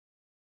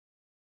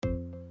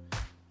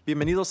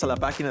Bienvenidos a la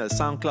página de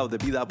SoundCloud de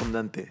Vida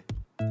Abundante.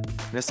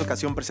 En esta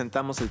ocasión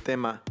presentamos el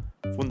tema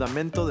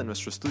Fundamento de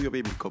nuestro estudio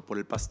bíblico por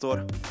el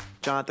pastor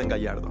Jonathan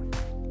Gallardo.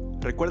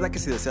 Recuerda que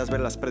si deseas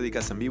ver las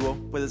prédicas en vivo,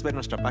 puedes ver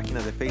nuestra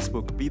página de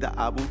Facebook Vida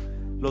Abu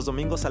los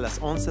domingos a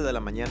las 11 de la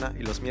mañana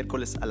y los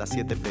miércoles a las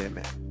 7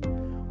 p.m.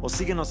 O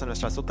síguenos en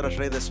nuestras otras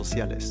redes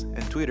sociales,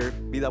 en Twitter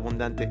Vida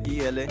Abundante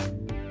IL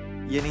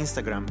y en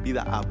Instagram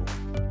Vida Abu.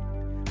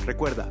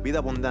 Recuerda, Vida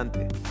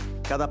Abundante,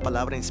 cada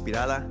palabra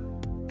inspirada,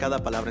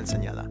 cada palabra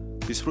enseñada.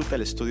 Disfruta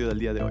el estudio del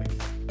día de hoy.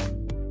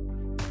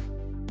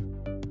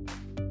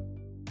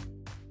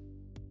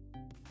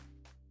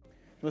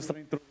 Nuestra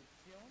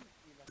introducción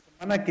y la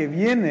semana que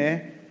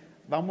viene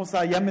vamos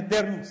a ya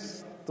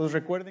meternos. Entonces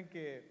recuerden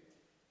que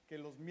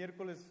los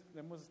miércoles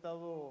hemos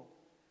estado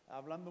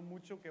hablando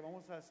mucho que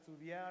vamos a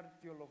estudiar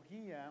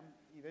teología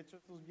y de hecho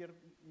estos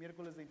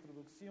miércoles de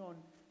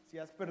introducción, si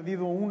has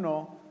perdido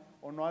uno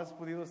o no has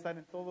podido estar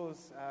en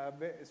todos,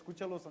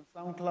 escúchalos en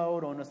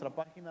SoundCloud o en nuestra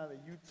página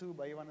de YouTube,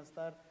 ahí van a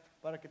estar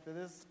para que te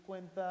des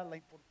cuenta la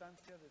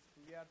importancia de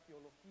estudiar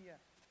teología,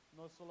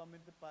 no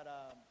solamente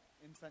para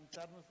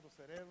ensanchar nuestro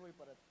cerebro y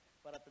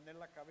para tener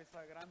la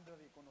cabeza grande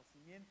de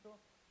conocimiento,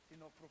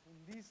 sino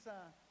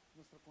profundiza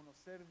nuestro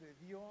conocer de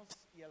Dios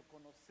y al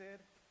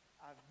conocer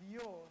a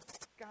Dios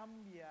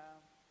cambia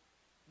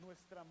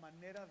nuestra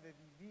manera de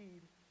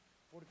vivir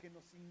porque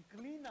nos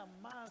inclina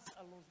más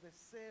a los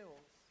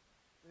deseos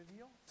de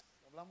Dios.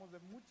 Hablamos de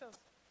muchas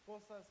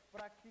cosas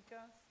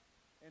prácticas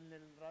en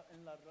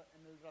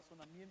el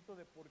razonamiento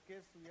de por qué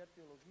estudiar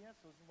teología,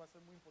 eso va a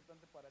ser muy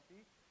importante para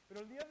ti.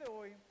 Pero el día de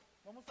hoy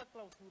vamos a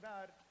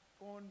clausurar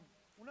con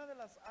una de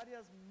las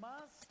áreas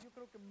yo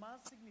creo que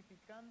más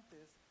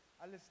significantes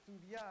al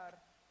estudiar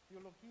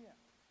teología.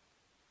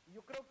 Y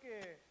yo creo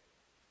que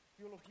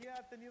teología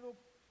ha tenido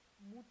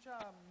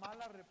mucha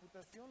mala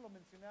reputación, lo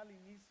mencioné al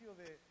inicio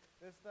de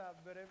esta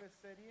breve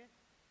serie.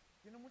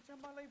 Tiene mucha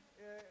mala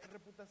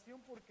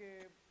reputación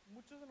porque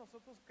muchos de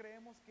nosotros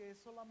creemos que es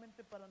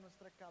solamente para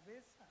nuestra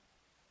cabeza,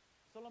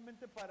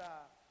 solamente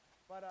para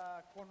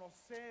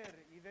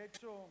conocer, y de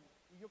hecho,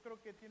 y yo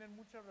creo que tienen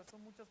mucha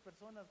razón muchas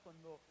personas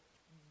cuando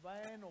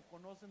van o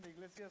conocen de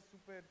iglesias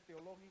súper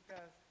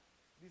teológicas,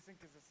 dicen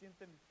que se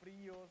sienten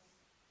fríos,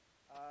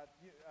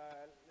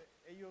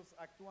 ellos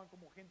actúan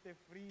como gente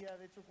fría.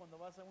 De hecho, cuando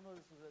vas a uno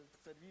de sus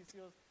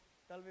servicios,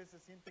 tal vez se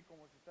siente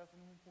como si estás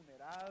en un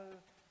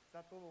funeral,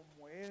 está todo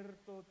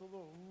muerto,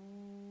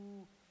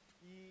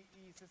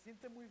 y se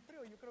siente muy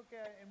frío. Yo creo que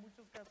en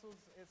muchos casos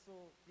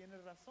eso tiene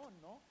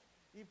razón, ¿no?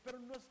 Pero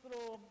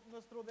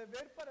nuestro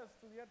deber para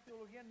estudiar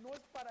teología no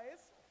es para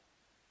eso.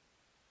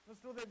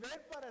 Nuestro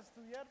deber para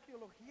estudiar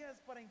teología es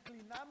para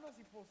inclinarnos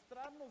y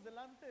postrarnos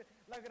delante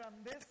la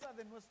grandeza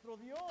de nuestro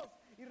Dios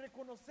y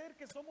reconocer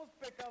que somos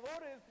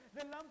pecadores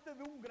delante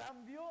de un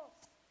gran Dios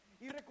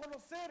y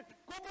reconocer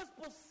cómo es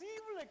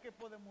posible que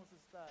podemos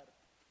estar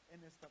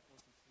en esta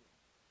posición.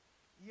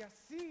 Y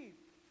así,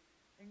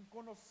 en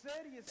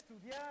conocer y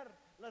estudiar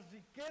las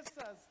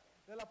riquezas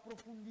de la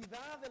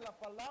profundidad de la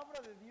palabra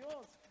de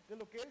Dios, de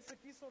lo que Él se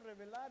quiso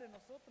revelar en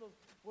nosotros,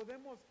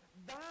 podemos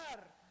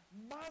dar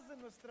más de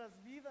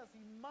nuestras vidas y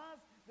más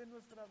de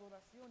nuestra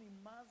adoración y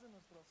más de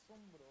nuestro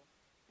asombro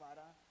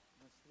para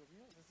nuestro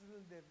Dios. Ese es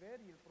el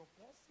deber y el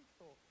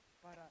propósito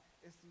para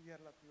estudiar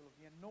la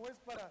teología. No es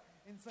para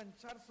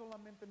ensanchar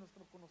solamente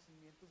nuestro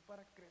conocimiento, es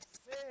para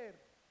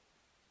crecer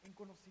en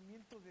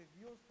conocimiento de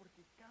Dios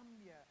porque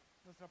cambia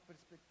nuestra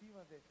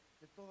perspectiva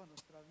de toda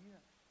nuestra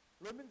vida.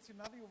 Lo he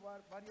mencionado yo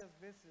varias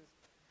veces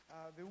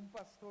de un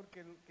pastor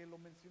que lo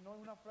mencionó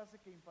en una frase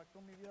que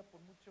impactó mi vida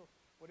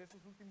por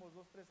esos últimos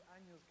 2-3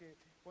 años, que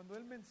cuando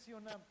él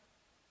menciona,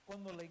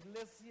 cuando la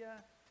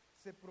iglesia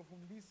se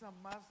profundiza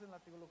más en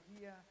la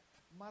teología,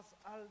 más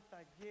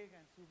alta llega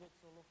en su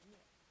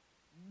doxología.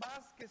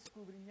 Más que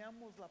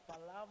escudriñamos la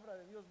palabra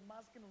de Dios,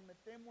 más que nos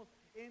metemos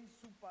en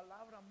su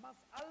palabra, más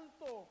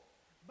alto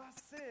va a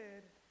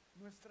ser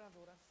nuestra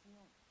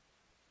adoración.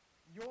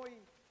 Y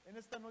hoy, en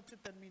esta noche,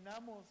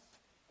 terminamos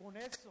con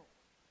eso.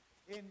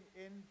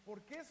 En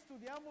 ¿por qué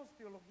estudiamos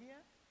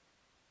teología?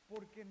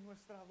 Porque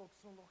nuestra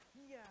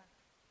doxología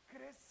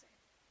crece.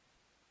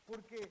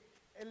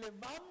 Porque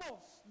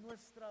elevamos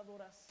nuestra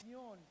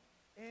adoración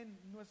en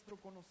nuestro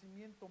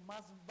conocimiento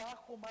más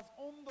bajo, más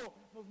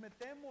hondo. Nos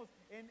metemos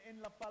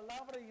en la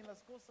palabra y en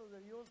las cosas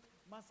de Dios,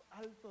 más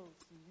alto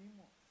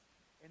subimos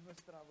en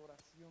nuestra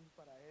adoración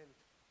para Él.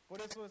 Por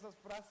eso esas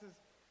frases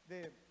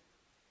de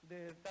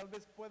tal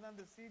vez puedan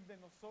decir de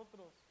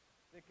nosotros,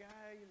 de que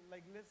la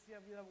iglesia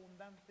Vida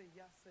Abundante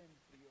ya se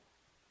enfrió,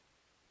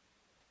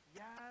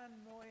 ya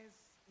no es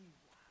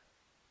igual,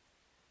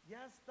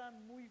 ya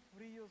están muy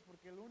fríos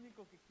porque lo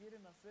único que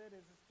quieren hacer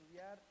es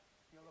estudiar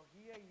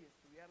teología y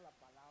estudiar la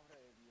palabra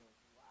de Dios.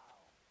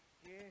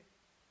 ¡Wow!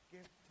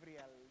 ¡Qué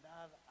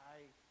frialdad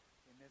hay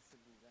en ese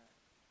lugar!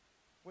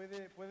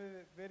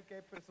 Puede ver que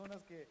hay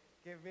personas que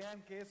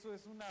vean que eso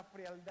es una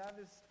frialdad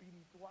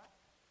espiritual,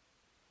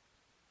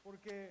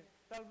 porque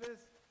tal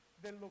vez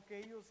de lo que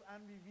ellos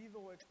han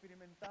vivido o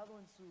experimentado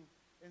en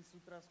en su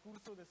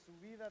transcurso de su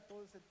vida,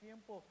 todo ese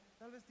tiempo,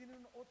 tal vez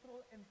tienen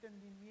otro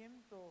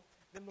entendimiento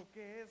de lo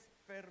que es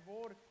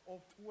fervor o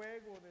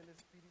fuego del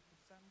Espíritu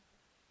Santo.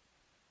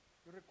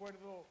 Yo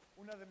recuerdo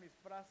una de mis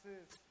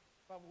frases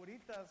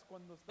favoritas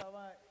cuando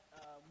estaba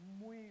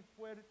muy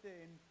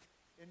fuerte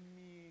en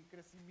mi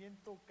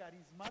crecimiento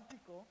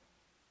carismático.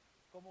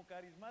 Como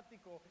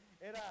carismático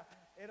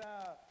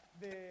era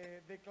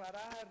de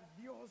declarar: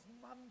 Dios,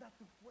 manda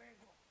tu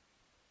fuego,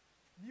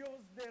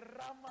 Dios,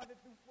 derrama de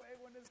tu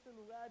fuego en este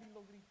lugar, y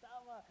lo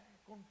gritaba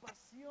con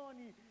pasión,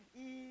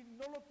 y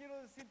no lo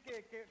quiero decir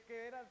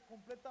que era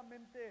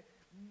completamente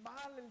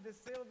mal el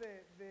deseo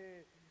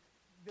de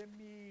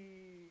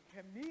mi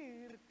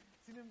gemir.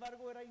 Sin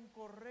embargo, era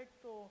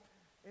incorrecto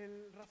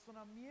el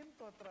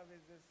razonamiento a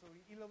través de eso,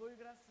 y le doy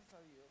gracias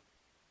a Dios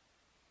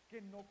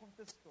que no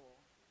contestó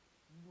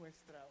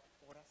nuestra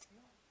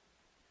oración,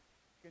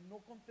 que no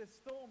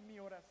contestó mi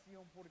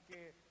oración,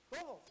 porque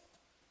todos,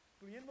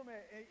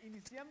 incluyéndome,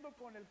 iniciando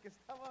con el que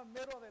estaba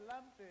mero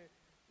adelante,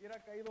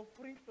 hubiera caído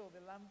frito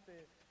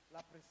delante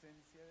la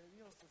presencia de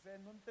Dios. O sea,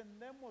 no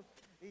entendemos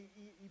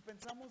y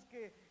pensamos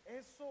que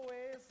eso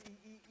es,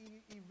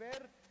 y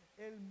ver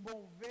el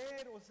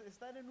mover, o sea,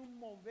 estar en un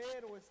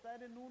mover, o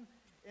estar en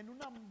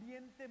un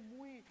ambiente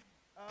muy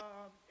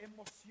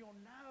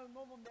emocional,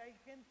 ¿no? Donde hay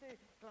gente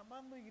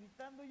clamando y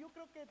gritando. Yo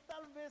creo que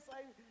tal vez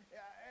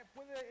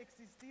puede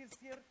existir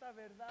cierta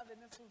verdad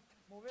en esos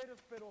moveros,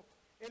 pero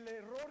el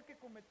error que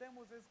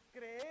cometemos es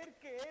creer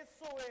que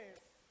eso es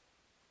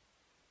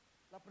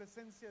la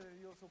presencia de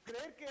Dios, o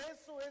creer que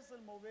eso es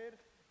el mover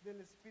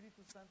del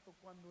Espíritu Santo,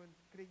 cuando el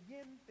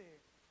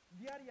creyente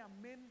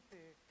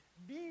diariamente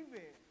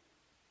vive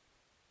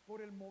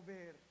por el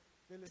mover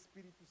del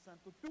Espíritu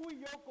Santo. Tú y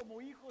yo,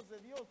 como hijos de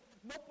Dios,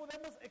 no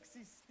podemos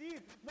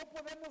existir, no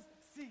podemos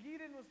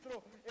seguir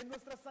en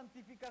nuestra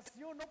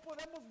santificación, no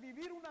podemos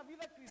vivir una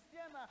vida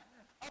cristiana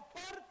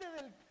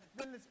aparte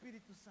del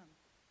Espíritu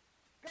Santo.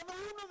 Cada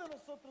uno de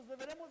nosotros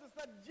deberemos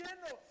estar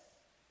llenos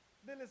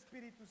del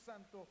Espíritu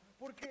Santo,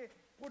 porque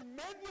por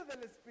medio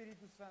del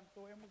Espíritu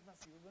Santo hemos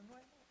nacido de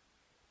nuevo.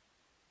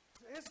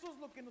 Eso es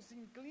lo que nos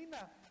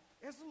inclina,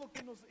 eso es lo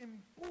que nos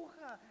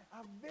empuja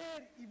a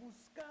ver y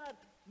buscar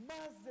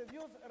más de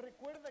Dios.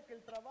 Recuerda que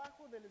el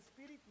trabajo del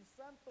Espíritu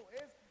Santo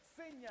es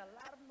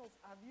señalarnos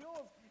a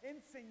Dios,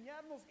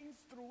 enseñarnos,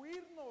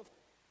 instruirnos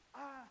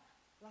a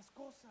las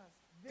cosas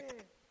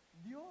de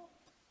Dios.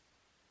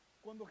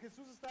 Cuando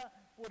Jesús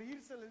está por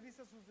irse, les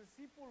dice a sus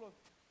discípulos: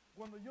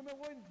 cuando yo me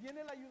voy,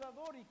 viene el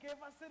ayudador. ¿Y qué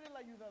va a hacer el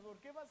ayudador?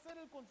 ¿Qué va a hacer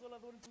el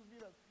consolador en sus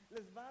vidas?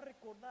 Les va a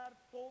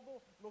recordar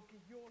todo lo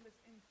que yo les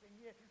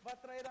enseñé. Va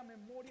a traer a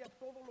memoria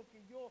todo lo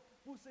que yo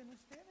puse en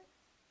ustedes.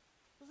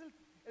 Entonces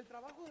el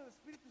trabajo del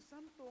Espíritu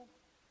Santo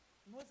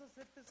no es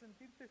hacerte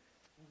sentirte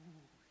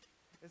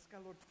es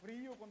calor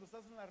frío cuando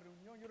estás en la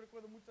reunión. Yo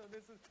recuerdo muchas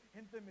veces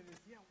gente me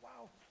decía: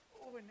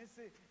 wow, en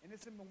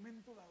ese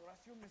momento de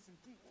adoración me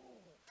sentí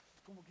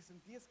como que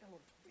sentí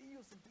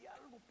escalofrío, sentí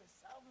algo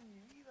pesado en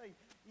mi vida,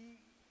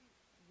 y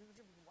yo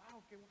decía: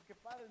 wow, qué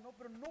padre, ¿no?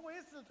 Pero no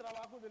es el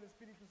trabajo del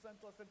Espíritu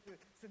Santo hacerte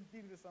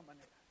sentir de esa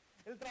manera.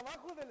 El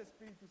trabajo del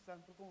Espíritu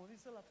Santo, como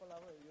dice la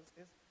palabra de Dios,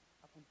 es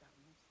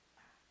apuntarnos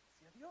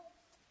hacia Dios,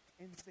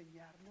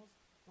 enseñarnos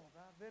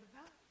toda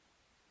verdad.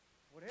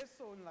 Por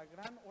eso, en la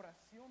gran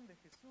oración de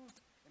Jesús,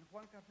 en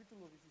Juan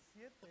capítulo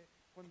 17,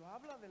 cuando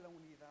habla de la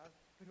unidad,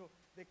 pero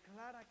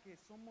declara que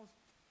somos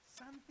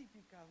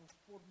santificados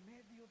por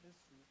medio de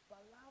su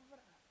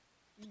palabra.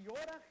 Y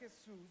ora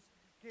Jesús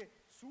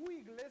que su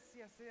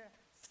iglesia sea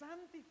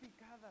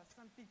santificada.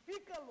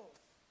 Santifícalos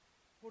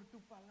por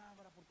tu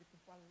palabra, porque tu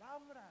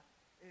palabra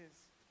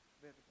es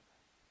verdad.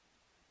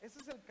 Ese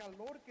es el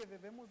calor que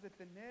debemos de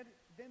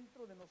tener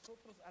dentro de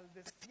nosotros al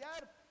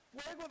desear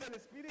fuego del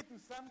Espíritu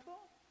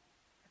Santo.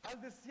 Al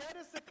desear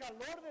ese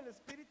calor del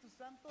Espíritu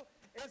Santo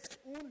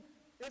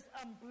es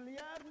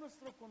ampliar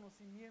nuestro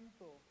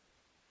conocimiento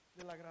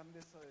de la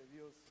grandeza de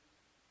Dios.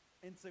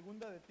 En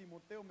segunda de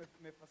Timoteo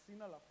me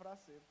fascina la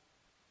frase.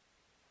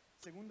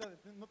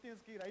 No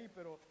tienes que ir ahí,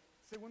 pero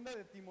segunda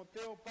de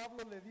Timoteo,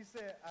 Pablo le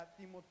dice a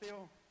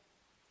Timoteo: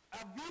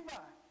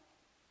 aviva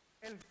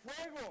el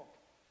fuego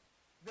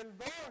del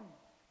don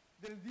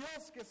del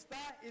Dios que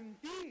está en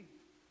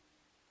ti.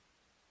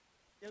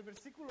 Y el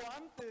versículo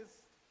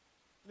antes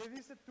le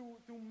dice: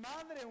 tu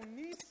madre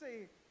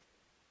Eunice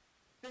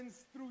te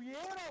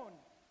instruyeron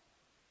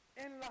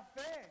en la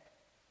fe,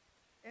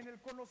 en el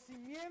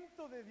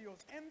conocimiento de Dios,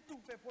 en tu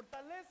fe.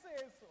 Fortalece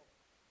eso.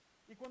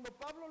 Y cuando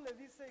Pablo le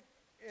dice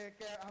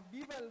que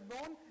aviva el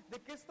don,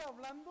 ¿de qué está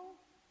hablando?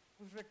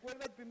 Pues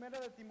recuerda el 1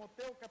 de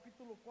Timoteo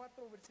capítulo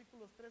 4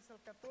 versículos 13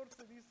 al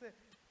 14, dice: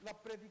 la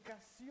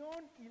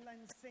predicación y la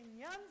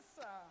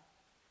enseñanza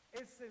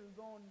es el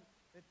don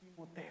de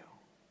Timoteo.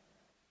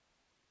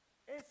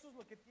 Eso es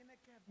lo que tiene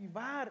que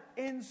avivar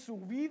en su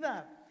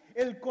vida,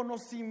 el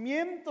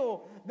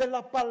conocimiento de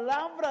la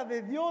palabra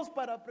de Dios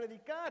para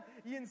predicar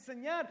y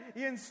enseñar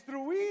y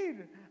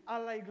instruir a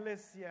la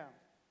iglesia.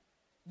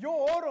 Yo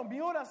oro,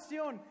 mi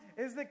oración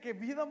es de que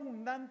Vida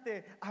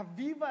Abundante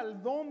aviva el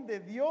don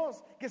de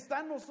Dios que está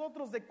en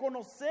nosotros, de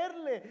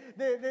conocerle,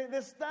 de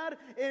estar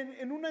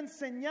en una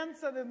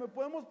enseñanza donde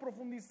podemos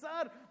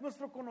profundizar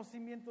nuestro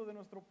conocimiento de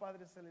nuestro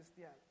Padre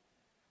Celestial.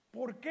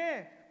 ¿Por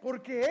qué?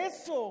 Porque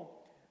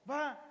eso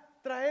va a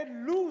traer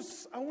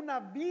luz a una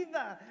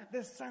vida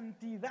de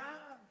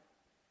santidad.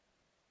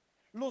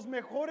 Los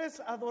mejores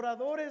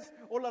adoradores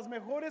o las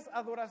mejores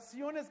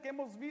adoraciones que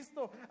hemos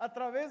visto a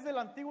través del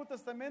Antiguo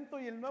Testamento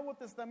y el Nuevo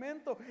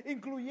Testamento,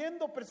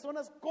 incluyendo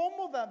personas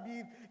como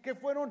David, que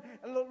fueron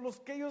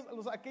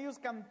aquellos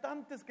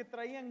cantantes que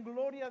traían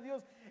gloria a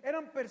Dios,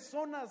 eran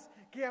personas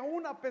que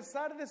aún a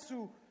pesar de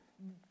su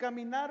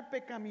caminar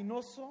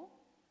pecaminoso,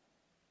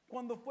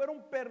 cuando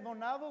fueron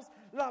perdonados,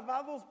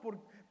 lavados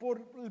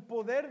por el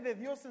poder de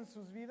Dios en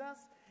sus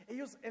vidas,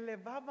 ellos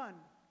elevaban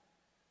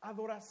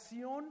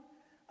adoración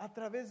a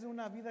través de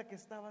una vida que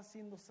estaba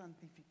siendo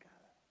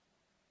santificada.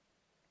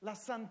 La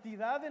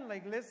santidad en la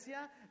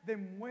iglesia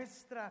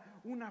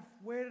demuestra una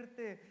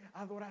fuerte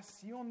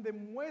adoración,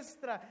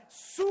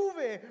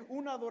 sube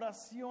una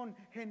adoración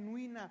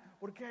genuina,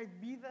 porque hay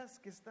vidas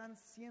que están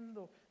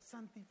siendo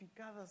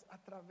santificadas a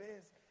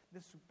través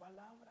de su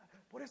palabra.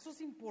 Por eso es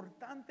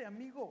importante,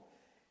 amigo,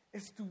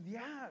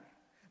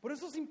 estudiar. Por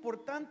eso es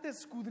importante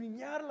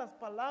escudriñar las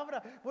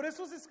palabras. Por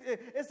eso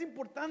es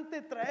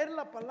importante traer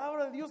la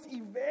palabra de Dios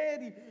y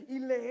ver y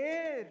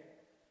leer.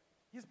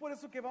 Y es por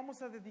eso que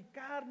vamos a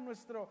dedicar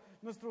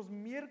nuestros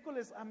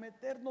miércoles a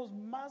meternos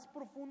más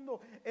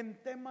profundo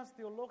en temas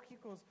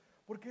teológicos,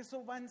 porque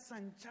eso va a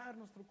ensanchar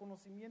nuestro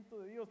conocimiento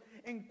de Dios.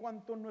 En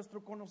cuanto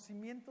nuestro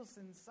conocimiento se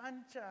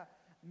ensancha,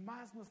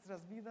 más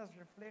nuestras vidas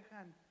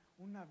reflejan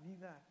una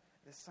vida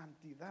de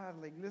santidad.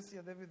 La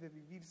iglesia debe de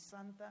vivir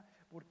santa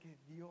porque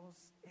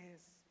Dios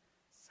es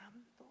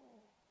santo.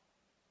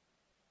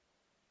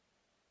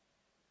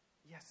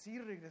 Y así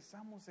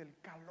regresamos el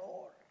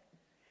calor,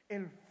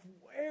 el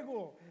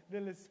fuego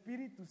del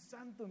Espíritu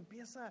Santo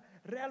empieza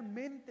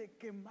realmente a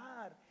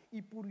quemar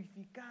y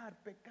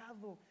purificar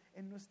pecado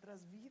en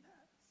nuestras vidas.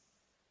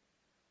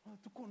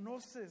 Cuando tú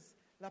conoces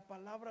la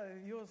palabra de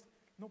Dios,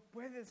 no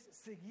puedes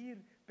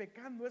seguir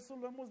pecando. Eso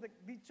lo hemos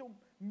dicho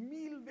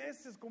 1000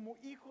 veces como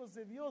hijos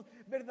de Dios.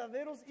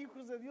 Verdaderos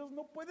hijos de Dios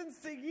no pueden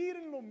seguir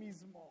en lo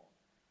mismo.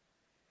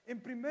 En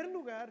primer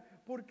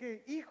lugar,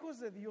 porque hijos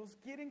de Dios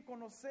quieren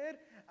conocer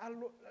a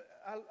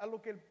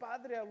lo que el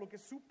Padre, a lo que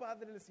su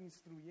Padre les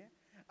instruye.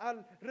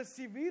 Al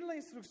recibir la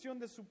instrucción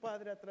de su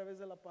Padre a través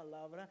de la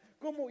palabra,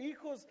 como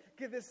hijos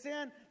que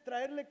desean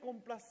traerle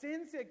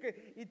complacencia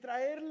y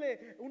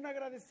traerle un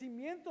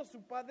agradecimiento a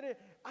su Padre,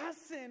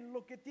 hacen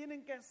lo que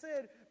tienen que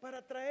hacer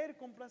para traer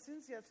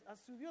complacencia a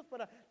su Dios,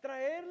 para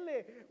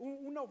traerle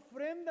una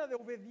ofrenda de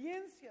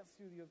obediencia a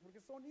su Dios,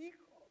 porque son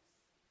hijos.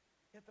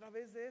 Y a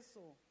través de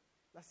eso,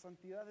 la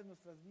santidad de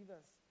nuestras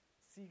vidas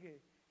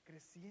sigue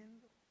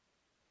creciendo.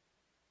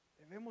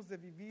 Debemos de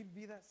vivir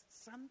vidas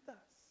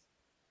santas.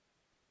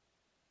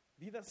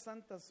 Vidas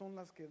santas son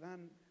las que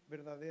dan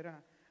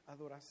verdadera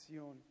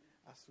adoración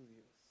a su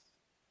Dios.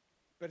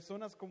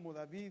 Personas como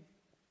David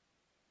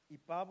y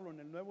Pablo en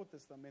el Nuevo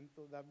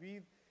Testamento.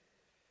 David,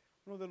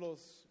 uno de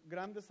los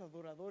grandes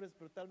adoradores,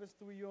 pero tal vez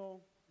tú y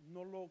yo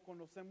no lo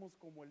conocemos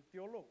como el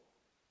teólogo.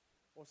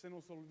 O se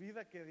nos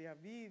olvida que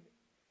David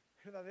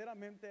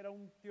verdaderamente era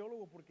un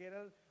teólogo porque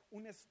era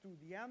un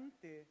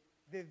estudiante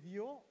de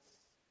Dios.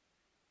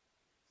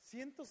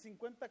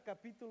 150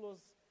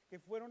 capítulos que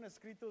fueron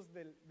escritos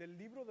del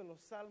libro de los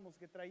Salmos,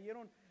 que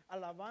trajeron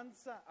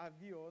alabanza a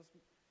Dios,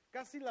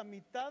 casi la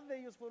mitad de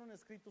ellos fueron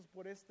escritos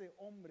por este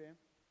hombre,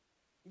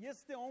 y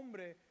este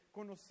hombre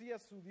conocía a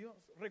su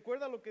Dios.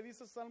 Recuerda lo que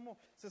dice Salmo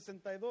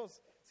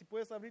 62, si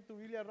puedes abrir tu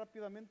Biblia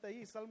rápidamente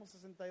ahí, Salmo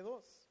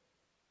 62.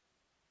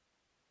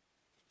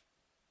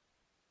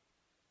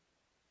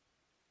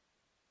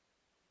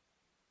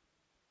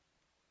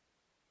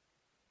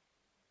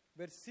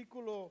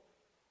 Versículo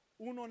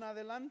 1 en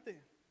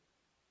adelante.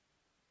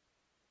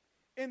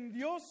 En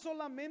Dios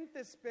solamente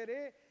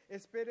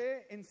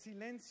esperé en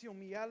silencio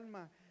mi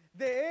alma.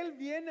 De Él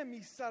viene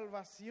mi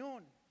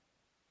salvación.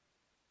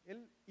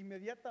 Él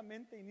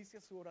inmediatamente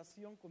inicia su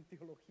oración con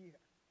teología.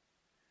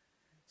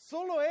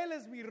 Solo Él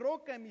es mi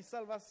roca y mi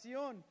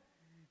salvación.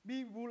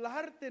 Mi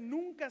baluarte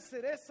nunca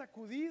seré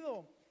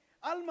sacudido.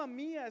 Alma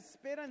mía,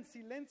 espera en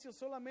silencio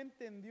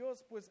solamente en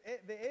Dios, pues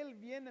de Él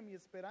viene mi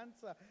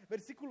esperanza.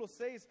 Versículo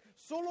 6,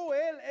 solo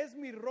Él es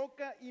mi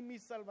roca y mi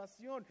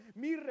salvación,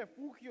 mi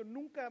refugio,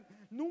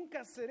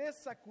 nunca seré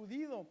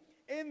sacudido.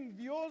 En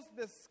Dios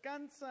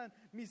descansan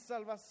mi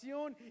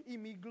salvación y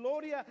mi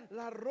gloria,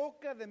 la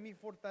roca de mi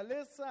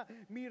fortaleza,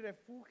 mi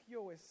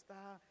refugio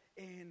está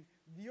en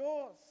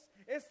Dios.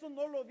 Esto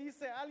no lo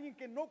dice alguien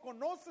que no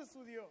conoce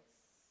su Dios.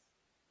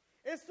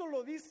 Esto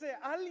lo dice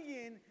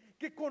alguien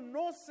que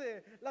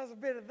conoce las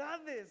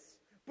verdades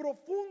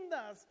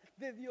profundas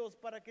de Dios,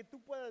 para que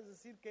tú puedas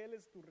decir que Él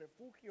es tu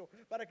refugio,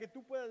 para que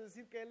tú puedas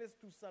decir que Él es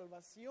tu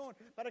salvación,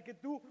 para que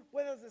tú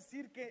puedas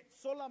decir que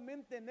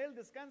solamente en Él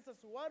descansa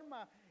su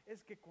alma,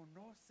 es que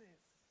conoces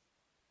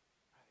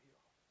a Dios.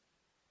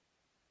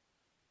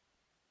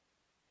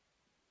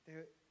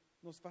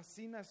 Nos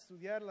fascina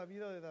estudiar la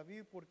vida de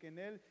David porque en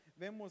él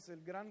vemos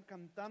el gran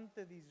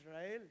cantante de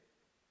Israel,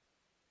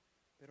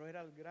 pero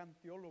era el gran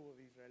teólogo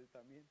de Israel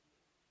también.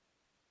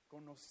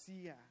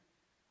 Conocía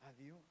a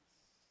Dios.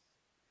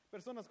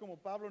 Personas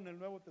como Pablo en el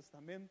Nuevo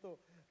Testamento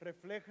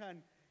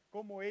reflejan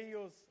cómo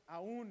ellos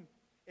aún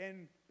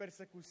en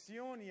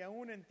persecución y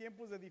aún en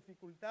tiempos de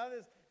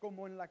dificultades,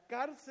 como en la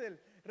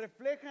cárcel,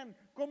 reflejan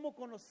cómo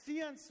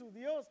conocían su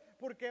Dios,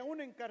 porque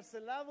aún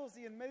encarcelados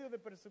y en medio de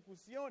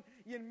persecución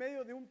y en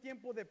medio de un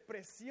tiempo de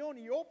presión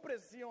y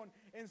opresión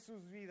en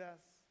sus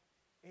vidas,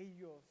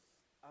 ellos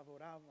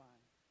adoraban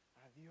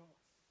a Dios.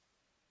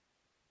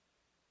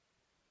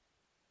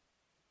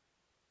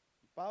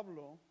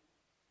 Pablo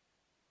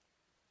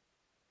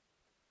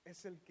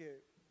es el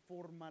que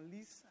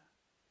formaliza,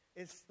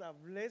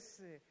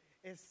 establece,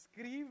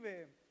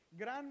 escribe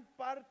gran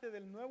parte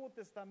del Nuevo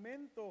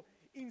Testamento,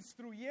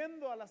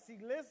 instruyendo a las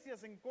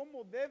iglesias en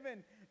cómo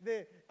deben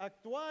de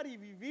actuar y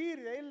vivir.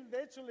 Él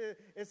de hecho le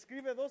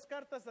escribe 2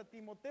 cartas a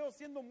Timoteo,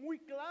 siendo muy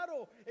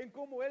claro en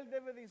cómo él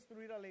debe de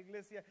instruir a la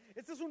iglesia.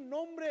 Este es un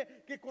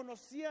hombre que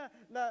conocía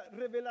la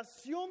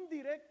revelación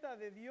directa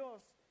de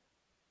Dios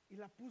y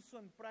la puso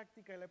en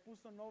práctica y la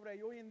puso en obra,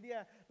 y hoy en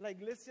día la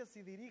iglesia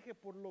se dirige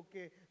por lo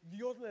que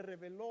Dios le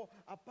reveló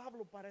a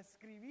Pablo para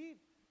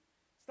escribir.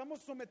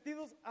 Estamos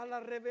sometidos a la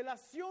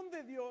revelación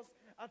de Dios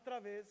a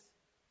través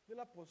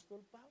del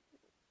apóstol Pablo.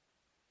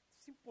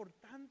 Es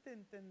importante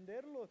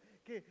entenderlo,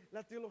 que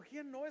la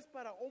teología no es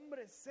para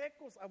hombres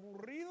secos,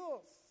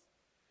 aburridos.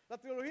 La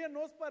teología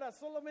no es para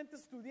solamente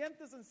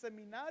estudiantes en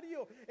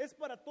seminario, es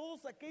para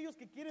todos aquellos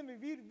que quieren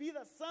vivir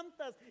vidas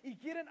santas y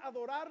quieren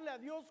adorarle a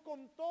Dios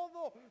con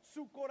todo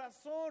su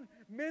corazón,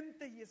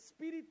 mente y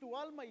espíritu,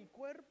 alma y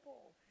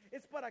cuerpo.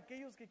 Es para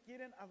aquellos que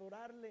quieren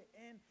adorarle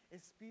en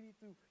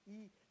espíritu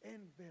y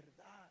en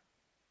verdad.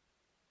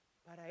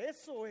 Para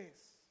eso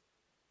es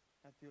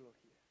la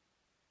teología.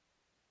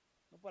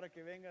 No para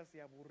que vengas y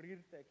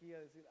aburrirte aquí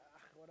a decir,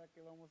 ahora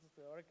qué vamos a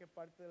estudiar, ahora qué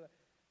parte de la...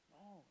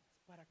 No,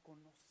 es para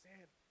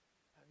conocer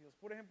a Dios.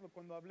 Por ejemplo,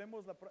 cuando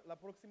hablemos la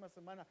próxima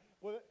semana,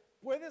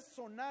 puede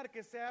sonar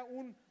que sea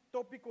un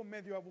tópico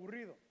medio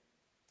aburrido.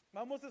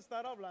 Vamos a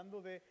estar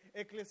hablando de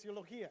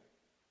eclesiología.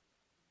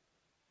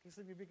 ¿Qué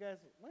significa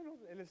eso? Bueno,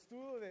 el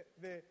estudio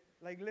de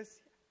la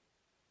iglesia.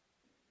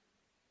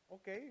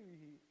 Ok,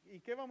 ¿y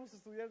qué vamos a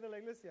estudiar de la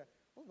iglesia?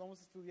 Pues vamos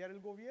a estudiar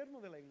el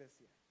gobierno de la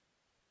iglesia.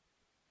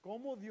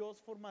 Cómo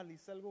Dios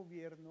formaliza el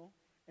gobierno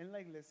en la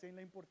iglesia y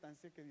la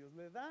importancia que Dios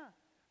le da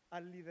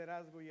al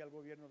liderazgo y al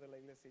gobierno de la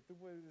iglesia. Y tú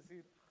puedes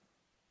decir,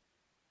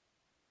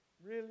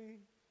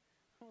 ¿really?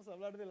 Vamos a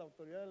hablar de la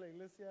autoridad de la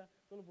iglesia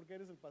solo porque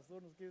eres el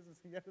pastor, nos quieres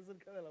enseñar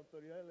acerca de la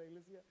autoridad de la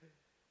iglesia.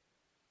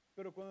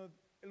 Pero cuando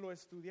lo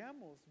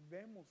estudiamos,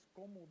 vemos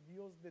cómo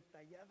Dios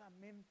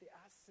detalladamente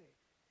hace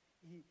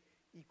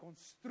y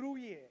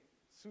construye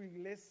su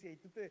iglesia, y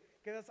tú te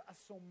quedas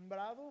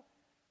asombrado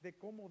de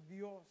cómo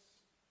Dios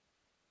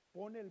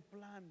pone el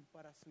plan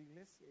para su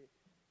iglesia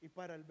y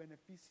para el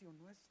beneficio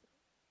nuestro.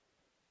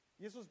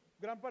 Y eso es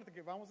gran parte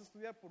que vamos a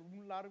estudiar por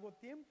un largo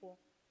tiempo,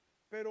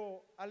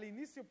 pero al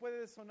inicio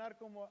puede sonar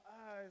como,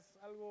 es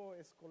algo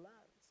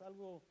escolar, es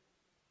algo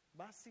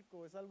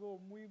básico, es algo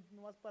muy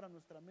más para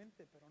nuestra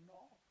mente, pero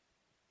no.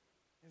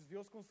 Es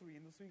Dios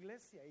construyendo su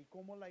iglesia y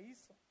cómo la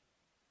hizo.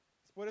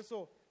 Es por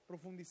eso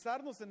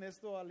profundizarnos en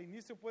esto al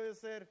inicio puede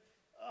ser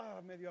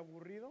medio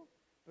aburrido,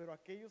 pero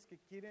aquellos que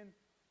quieren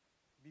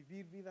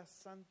vivir vidas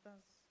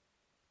santas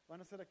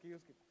van a ser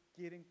aquellos que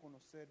quieren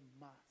conocer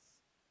más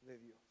de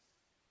Dios.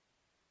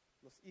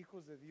 Los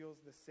hijos de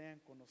Dios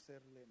desean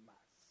conocerle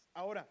más.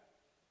 Ahora,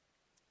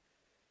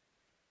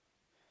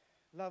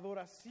 la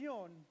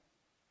adoración,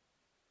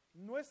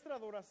 nuestra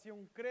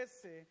adoración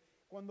crece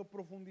cuando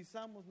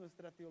profundizamos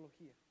nuestra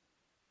teología.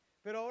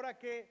 Pero ahora,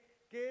 ¿qué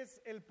es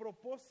el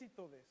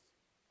propósito de eso?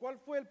 ¿Cuál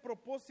fue el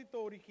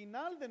propósito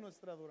original de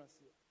nuestra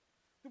adoración?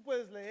 Tú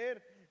puedes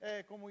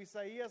leer como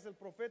Isaías el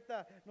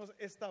profeta nos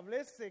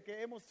establece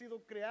que hemos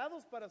sido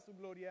creados para su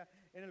gloria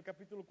en el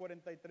capítulo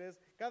 43.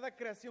 Cada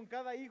creación,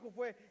 cada hijo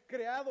fue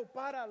creado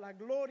para la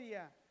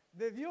gloria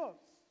de Dios.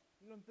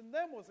 Lo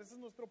entendemos, ese es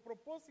nuestro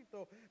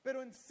propósito.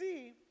 Pero en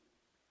sí,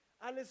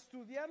 al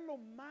estudiarlo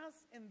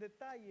más en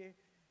detalle,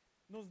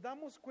 nos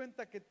damos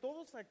cuenta que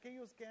todos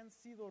aquellos que han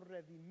sido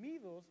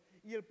redimidos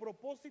y el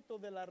propósito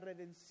de la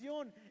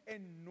redención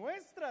en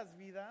nuestras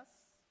vidas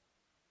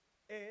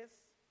es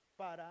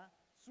para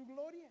su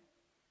gloria.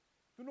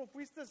 Tú no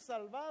fuiste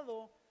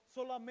salvado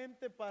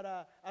solamente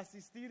para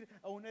asistir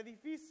a un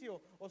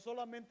edificio, o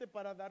solamente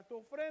para dar tu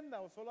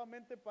ofrenda, o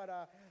solamente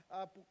para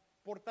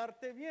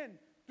portarte bien.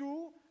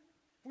 Tú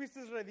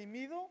fuiste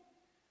redimido,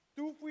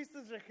 tú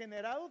fuiste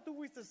regenerado, tú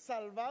fuiste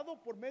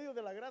salvado por medio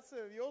de la gracia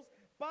de Dios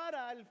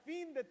para el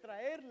fin de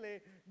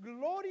traerle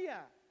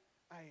gloria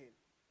a Él.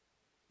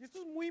 Y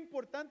esto es muy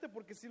importante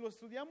porque si lo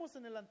estudiamos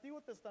en el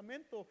Antiguo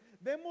Testamento,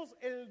 vemos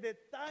el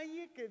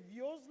detalle que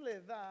Dios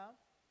le da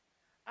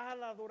a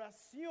la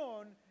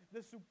adoración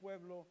de su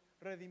pueblo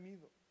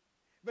redimido.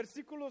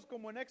 Versículos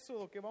como en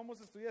Éxodo, que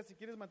vamos a estudiar, si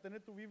quieres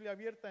mantener tu Biblia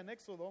abierta en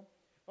Éxodo,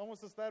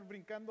 vamos a estar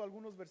brincando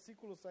algunos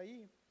versículos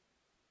ahí.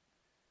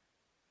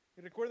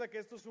 Y recuerda que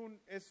esto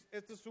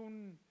es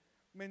un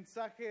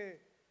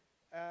mensaje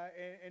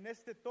en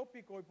este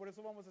tópico, y por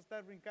eso vamos a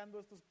estar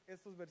brincando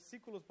estos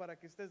versículos para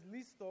que estés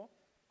listo.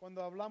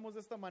 Cuando hablamos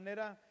de esta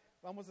manera,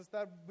 vamos a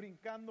estar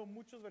brincando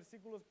muchos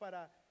versículos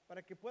para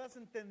que puedas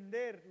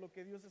entender lo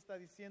que Dios está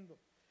diciendo.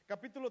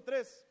 Capítulo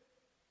 3,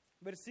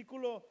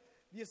 versículo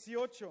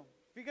 18.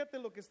 Fíjate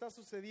lo que está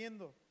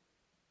sucediendo.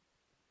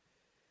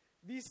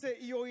 Dice: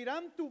 y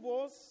oirán tu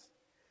voz,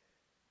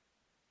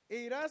 e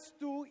irás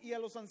tú y a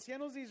los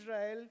ancianos de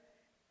Israel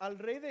al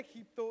rey de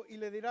Egipto, y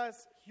le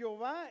dirás: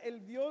 Jehová,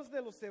 el Dios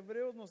de los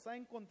hebreos, nos ha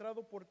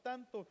encontrado. Por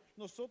tanto,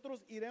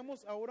 nosotros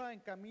iremos ahora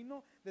en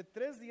camino de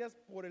 3 días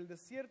por el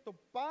desierto,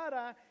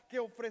 para que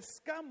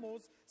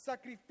ofrezcamos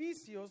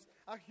sacrificios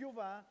a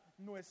Jehová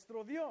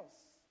nuestro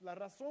Dios. La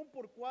razón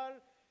por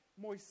cual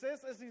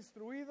Moisés es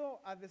instruido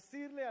a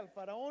decirle al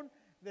faraón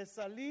de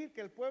salir,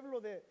 que el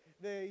pueblo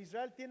de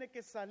Israel tiene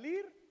que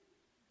salir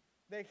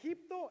de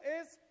Egipto,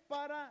 es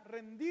para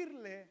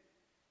rendirle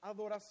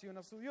adoración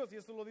a su Dios. Y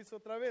eso lo dice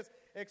otra vez,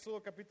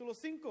 Éxodo capítulo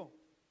 5,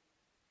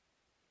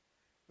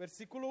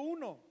 versículo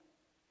 1.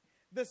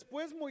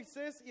 Después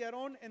Moisés y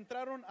Aarón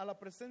entraron a la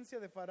presencia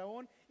de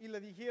Faraón y le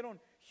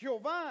dijeron: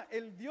 Jehová,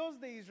 el Dios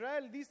de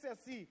Israel, dice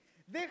así: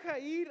 deja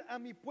ir a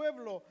mi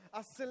pueblo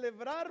a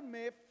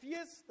celebrarme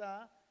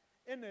fiesta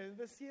en el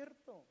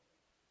desierto.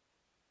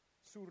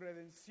 Su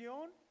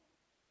redención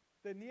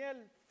tenía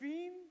el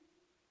fin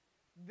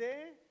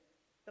de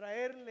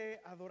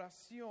traerle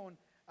adoración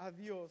a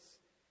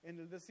Dios en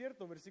el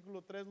desierto.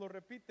 Versículo 3 lo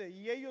repite: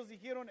 y ellos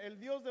dijeron: el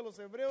Dios de los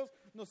hebreos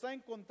nos ha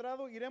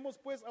encontrado. Iremos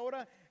pues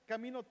ahora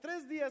camino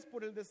 3 días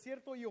por el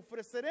desierto y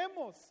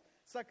ofreceremos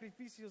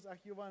sacrificios a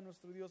Jehová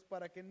nuestro Dios,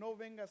 para que no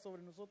venga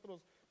sobre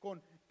nosotros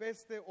con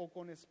peste o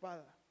con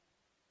espada.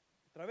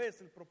 Otra vez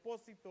el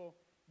propósito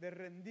de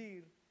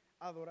rendir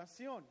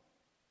adoración.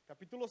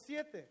 Capítulo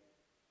 7,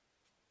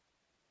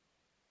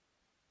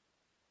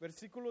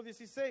 versículo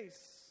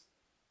 16.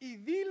 Y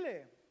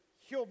dile: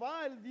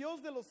 Jehová, el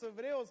Dios de los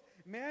hebreos,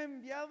 me ha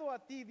enviado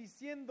a ti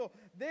diciendo: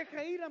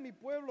 deja ir a mi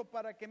pueblo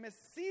para que me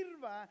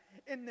sirva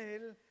en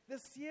el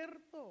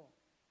desierto.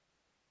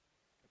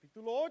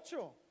 Capítulo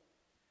 8,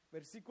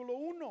 versículo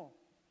 1.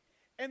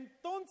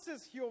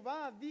 Entonces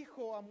Jehová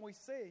dijo a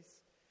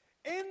Moisés: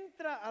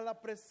 entra a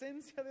la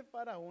presencia de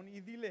Faraón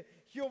y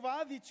dile: Jehová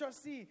ha dicho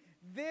así: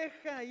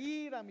 deja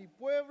ir a mi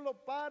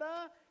pueblo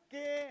para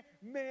que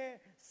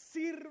me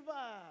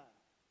sirva.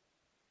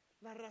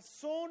 La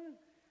razón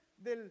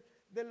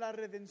de la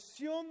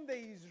redención de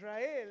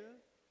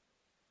Israel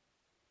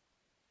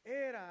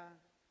era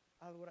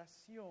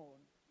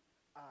adoración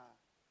a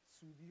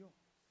su Dios.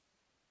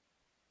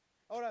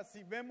 Ahora,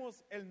 si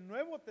vemos el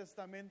Nuevo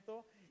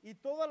Testamento y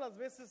todas las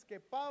veces que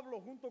Pablo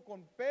junto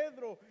con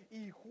Pedro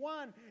y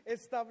Juan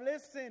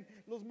establecen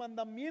los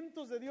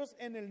mandamientos de Dios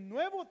en el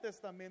Nuevo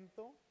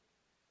Testamento,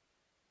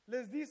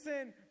 les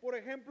dicen, por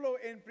ejemplo,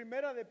 en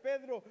Primera de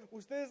Pedro: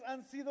 ustedes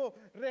han sido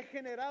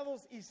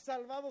regenerados y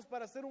salvados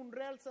para ser un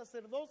real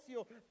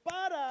sacerdocio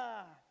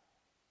para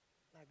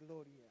la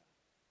gloria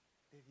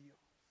de Dios.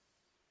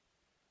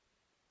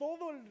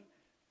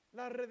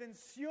 La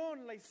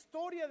redención, la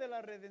historia de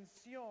la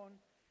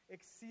redención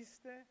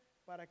existe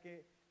para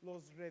que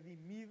los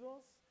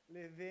redimidos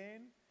le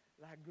den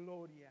la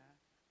gloria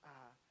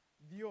a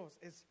Dios.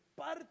 Es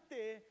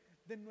parte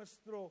de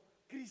nuestro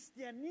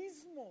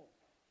cristianismo,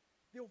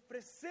 de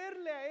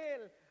ofrecerle a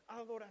Él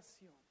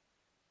adoración.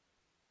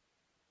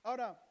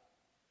 Ahora,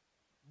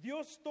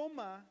 Dios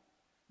toma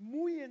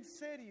muy en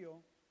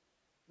serio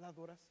la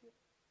adoración.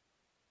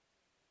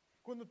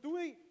 Cuando tú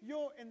y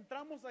yo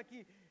entramos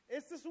aquí,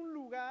 este es un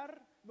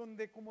lugar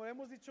donde, como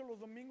hemos dicho los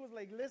domingos,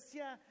 la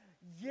iglesia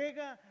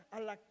llega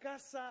a la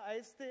casa, a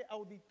este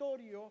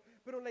auditorio,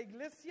 pero la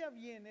iglesia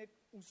viene,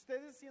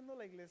 ustedes siendo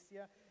la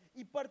iglesia,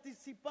 y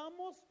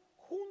participamos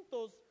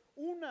juntos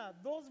 1,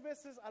 2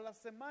 veces a la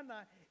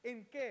semana.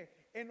 ¿En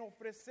qué? En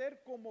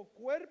ofrecer como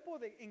cuerpo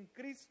en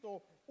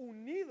Cristo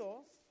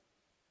unidos,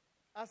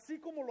 así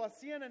como lo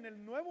hacían en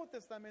el Nuevo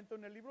Testamento,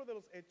 en el libro de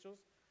los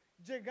Hechos.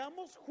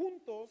 Llegamos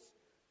juntos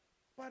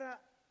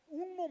para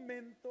un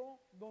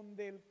momento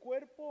donde el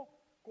cuerpo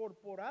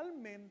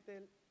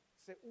corporalmente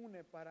se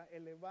une para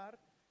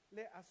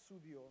elevarle a su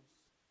Dios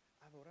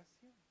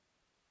adoración.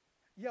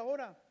 Y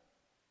ahora,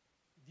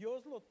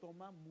 Dios lo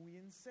toma muy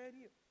en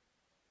serio.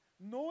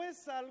 No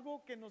es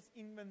algo que nos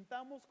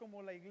inventamos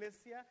como la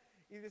iglesia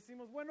y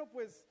decimos: bueno,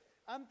 pues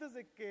antes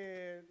de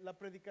que la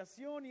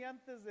predicación y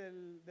antes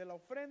de la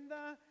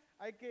ofrenda,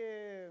 hay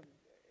que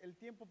el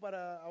tiempo,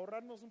 para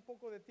ahorrarnos un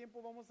poco de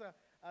tiempo, vamos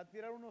a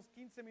tirar unos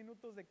 15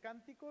 minutos de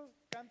cánticos.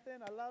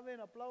 Canten, alaben,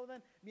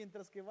 aplaudan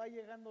mientras que va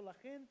llegando la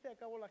gente.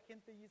 Acabo, la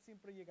gente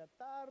siempre llega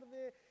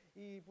tarde,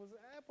 y pues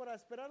para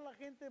esperar a la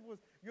gente,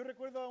 pues yo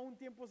recuerdo aún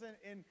tiempos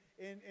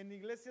en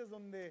iglesias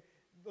donde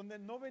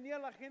no venía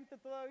la gente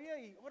todavía,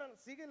 y ahora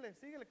síguele,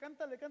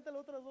 cántale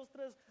otras 2,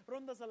 3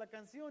 rondas a la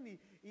canción,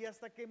 y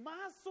hasta que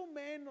más o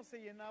menos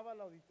se llenaba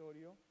el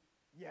auditorio,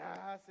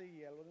 ya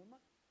seguía lo demás.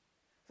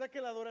 O sea que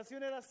la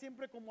adoración era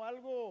siempre como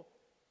algo,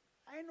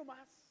 ay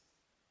nomás,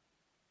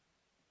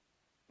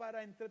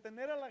 para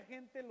entretener a la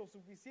gente lo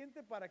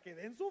suficiente para que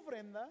den su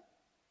ofrenda,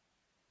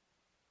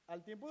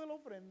 al tiempo de la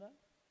ofrenda,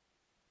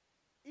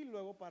 y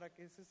luego para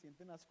que se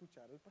sienten a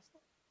escuchar al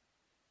pastor,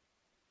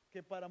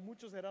 que para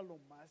muchos era lo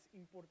más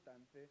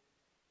importante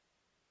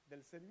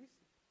del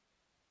servicio.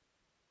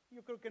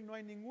 Yo creo que no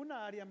hay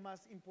ninguna área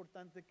más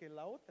importante que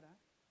la otra,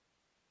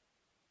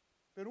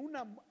 pero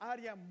una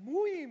área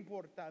muy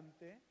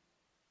importante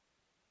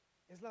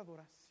es la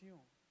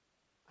adoración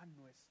a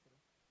nuestro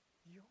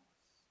Dios,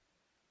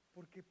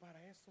 porque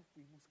para eso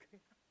fuimos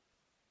creados,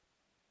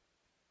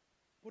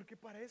 porque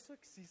para eso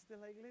existe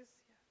la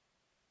iglesia,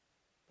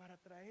 para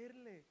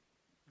traerle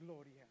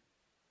gloria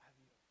a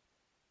Dios.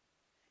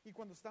 Y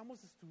cuando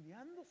estamos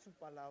estudiando su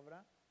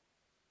palabra,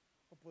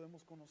 lo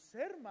podemos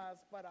conocer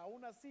más, para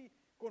aún así,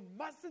 con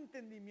más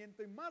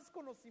entendimiento y más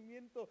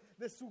conocimiento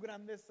de su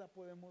grandeza,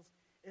 podemos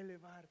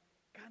elevar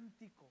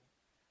cántico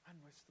a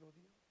nuestro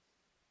Dios.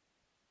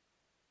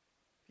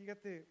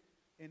 Fíjate,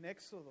 en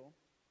Éxodo,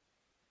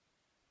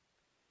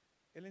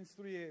 Él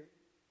instruye,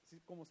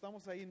 como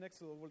estamos ahí en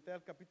Éxodo, voltea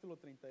al capítulo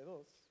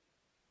 32.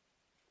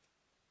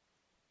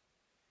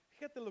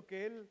 Fíjate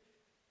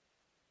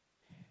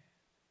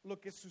lo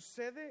que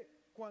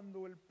sucede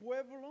cuando el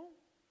pueblo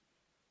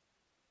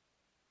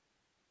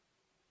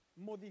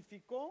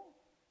modificó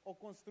o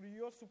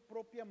construyó su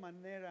propia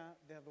manera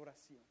de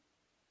adoración.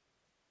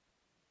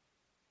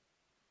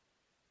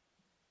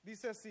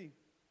 Dice así,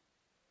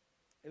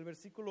 el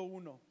versículo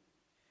 1: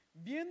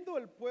 viendo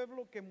el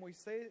pueblo que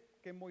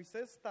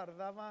Moisés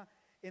tardaba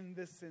en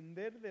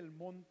descender del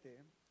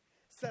monte,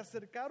 se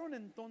acercaron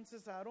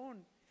entonces a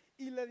Aarón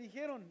y le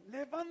dijeron: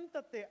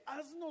 levántate,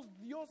 haznos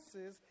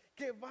dioses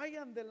que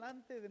vayan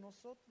delante de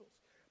nosotros,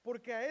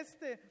 porque a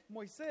este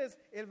Moisés,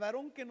 el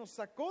varón que nos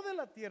sacó de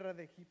la tierra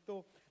de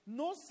Egipto,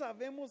 no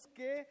sabemos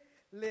qué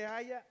le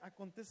haya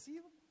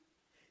acontecido.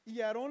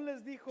 Y Aarón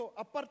les dijo: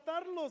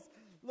 apartar los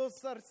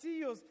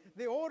zarcillos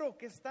de oro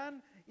que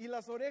están en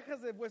las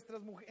orejas de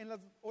vuestras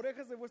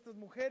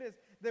mujeres,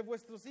 de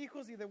vuestros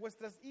hijos y de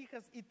vuestras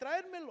hijas, y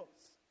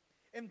traérmelos.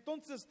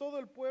 Entonces todo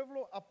el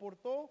pueblo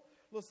aportó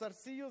los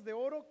zarcillos de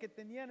oro que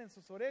tenían en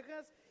sus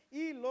orejas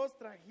y los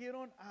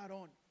trajeron a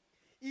Aarón.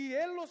 Y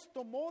él los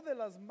tomó de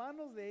las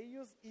manos de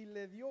ellos y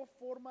le dio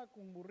forma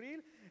con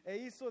burril e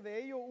hizo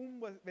de ello un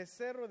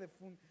becerro de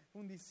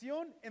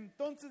fundición.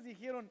 Entonces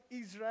dijeron: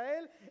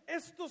 Israel,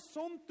 estos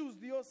son tus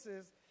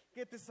dioses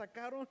que te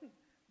sacaron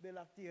de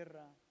la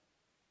tierra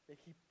de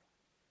Egipto.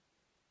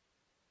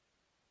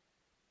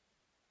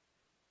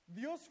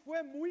 Dios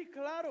fue muy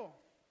claro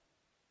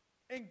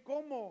en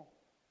cómo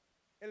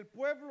el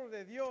pueblo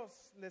de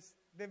Dios les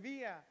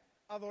debía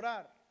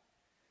adorar.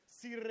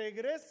 Si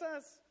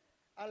regresas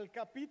al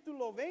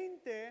capítulo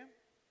 20,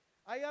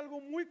 hay algo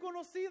muy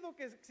conocido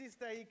que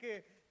existe ahí,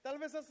 que tal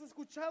vez has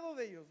escuchado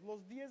de ellos,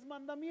 los 10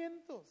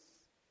 mandamientos.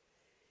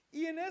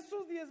 Y en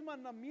esos 10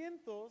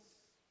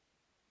 mandamientos,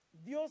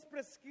 Dios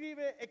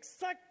prescribe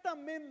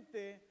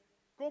exactamente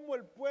cómo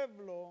el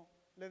pueblo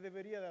le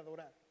debería de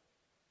adorar.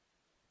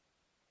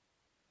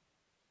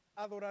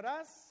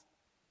 Adorarás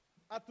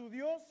a tu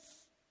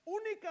Dios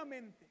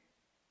únicamente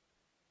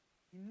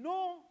y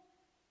no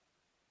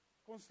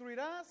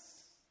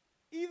construirás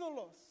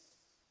ídolos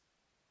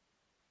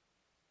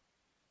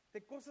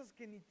de cosas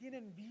que ni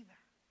tienen vida.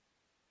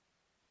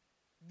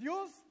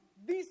 Dios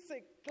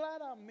dice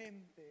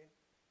claramente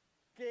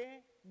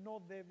que no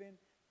deben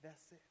de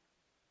hacer.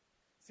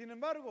 Sin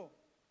embargo,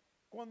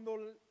 cuando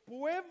el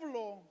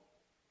pueblo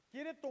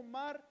quiere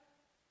tomar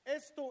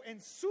esto en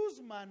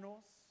sus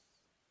manos,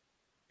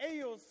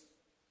 ellos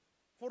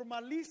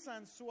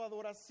formalizan su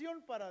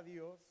adoración para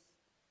Dios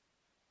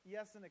y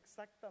hacen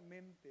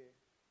exactamente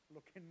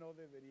lo que no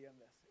deberían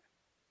de hacer.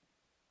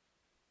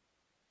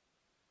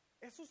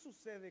 Eso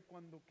sucede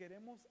cuando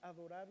queremos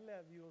adorarle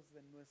a Dios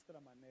de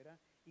nuestra manera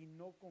y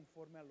no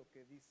conforme a lo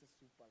que dice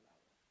su palabra.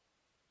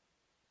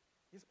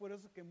 Y es por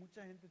eso que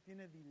mucha gente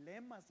tiene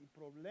dilemas y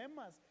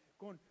problemas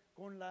con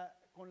la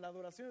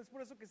adoración. Es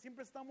por eso que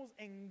siempre estamos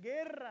en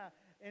guerra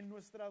en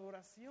nuestra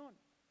adoración.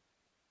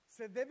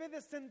 Se debe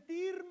de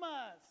sentir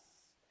más.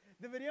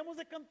 Deberíamos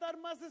de cantar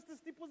más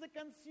estos tipos de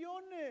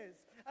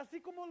canciones,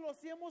 así como lo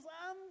hacíamos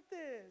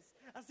antes,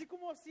 así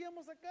como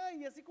hacíamos acá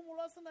y así como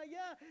lo hacen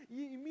allá.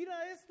 Y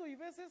mira esto y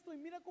ves esto y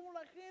mira cómo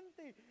la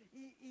gente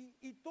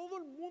y todo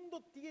el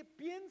mundo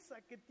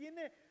piensa que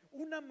tiene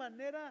una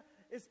manera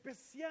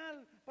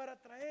especial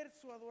para traer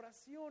su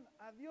adoración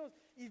a Dios.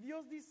 Y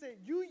Dios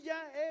dice: yo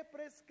ya he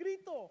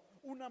prescrito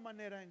una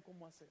manera en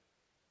cómo hacer.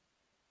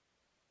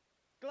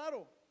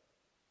 Claro,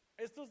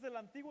 esto es del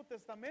Antiguo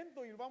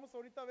Testamento y vamos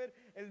ahorita a ver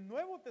el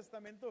Nuevo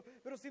Testamento,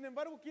 pero sin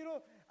embargo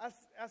quiero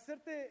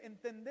hacerte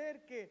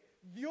entender que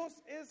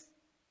Dios es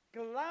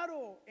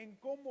claro en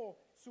cómo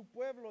su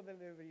pueblo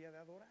debería de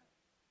adorar.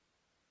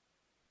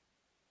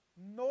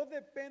 No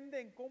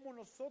depende en cómo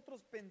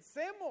nosotros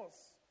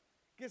pensemos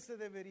que se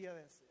debería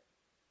de hacer.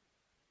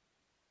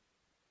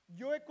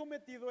 yo he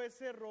cometido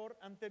ese error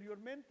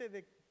anteriormente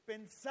de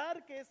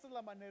pensar que esta es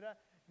la manera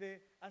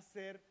de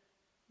hacer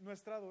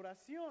nuestra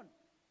adoración.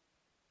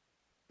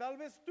 Tal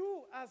vez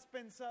tú has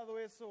pensado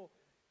eso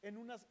en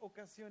unas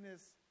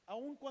ocasiones,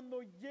 aun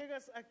cuando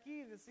llegas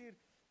aquí, decir,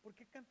 ¿por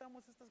qué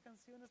cantamos estas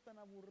canciones tan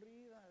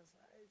aburridas?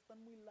 Ay,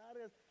 están muy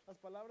largas, las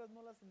palabras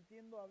no las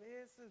entiendo a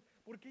veces.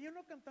 ¿Por qué ya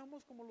no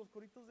cantamos como los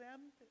coritos de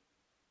antes?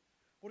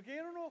 ¿Por qué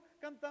ya no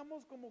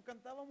cantamos como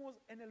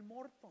cantábamos en el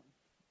Morton?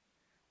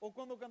 O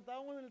cuando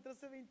cantábamos en el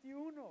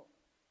 1321.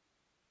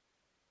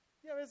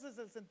 Y a veces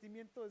el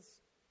sentimiento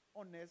es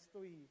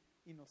honesto y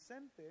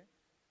inocente,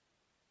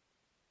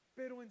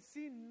 pero en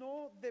sí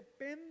no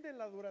depende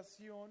la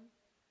adoración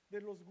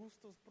de los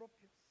gustos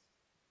propios,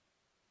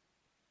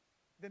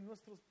 de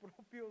nuestros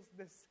propios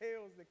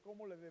deseos de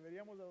cómo le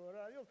deberíamos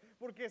adorar a Dios,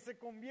 porque se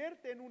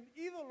convierte en un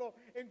ídolo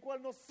en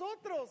cual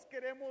nosotros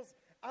queremos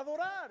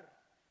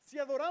adorar. Si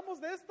adoramos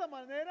de esta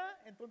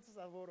manera, entonces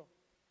adoro.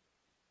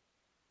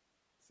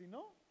 Si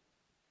no,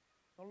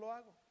 no lo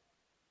hago.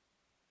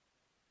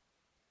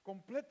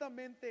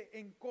 Completamente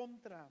en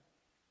contra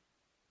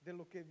de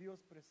lo que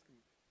Dios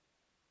prescribe.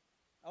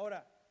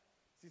 Ahora,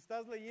 si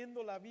estás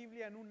leyendo la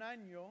Biblia en un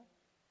año,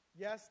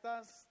 ya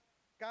estás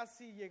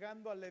casi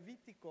llegando a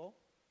Levítico.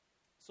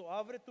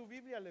 Abre tu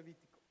Biblia a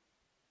Levítico.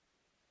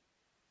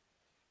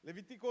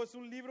 Levítico es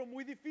un libro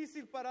muy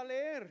difícil para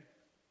leer.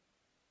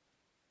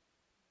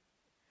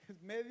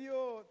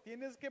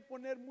 Tienes que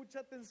poner mucha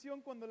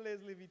atención cuando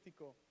lees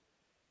Levítico.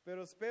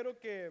 Pero espero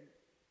que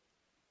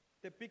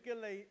te pique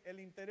el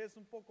interés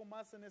un poco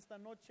más en esta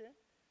noche,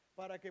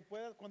 para que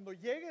puedas, cuando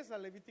llegues a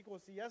Levítico,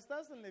 si ya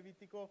estás en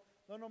Levítico,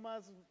 no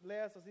nomás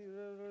leas así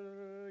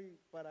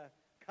para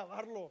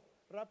acabarlo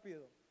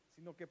rápido,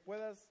 sino que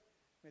puedas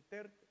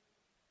meterte.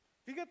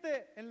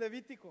 Fíjate en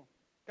Levítico,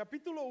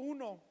 capítulo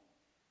 1,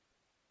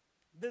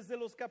 desde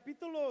el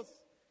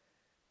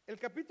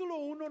capítulo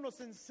 1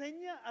 nos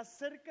enseña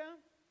acerca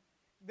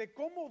de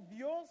cómo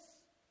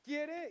Dios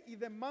quiere y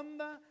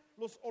demanda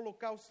los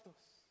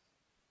holocaustos.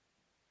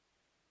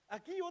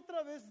 Aquí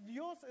otra vez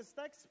Dios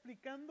está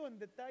explicando en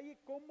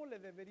detalle cómo le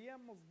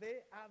deberíamos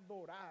de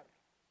adorar.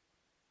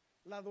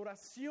 La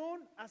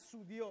adoración a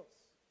su Dios.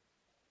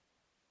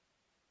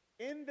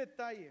 En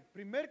detalle.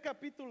 Primer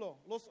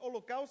capítulo, los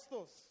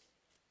holocaustos.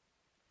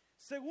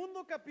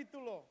 Segundo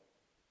capítulo,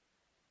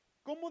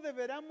 cómo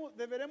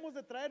deberemos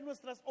de traer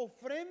nuestras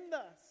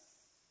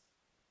ofrendas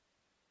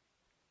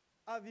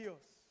a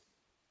Dios.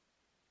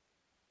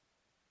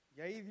 Y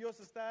ahí Dios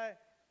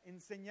está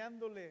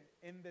enseñándole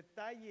en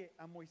detalle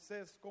a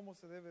Moisés cómo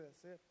se debe de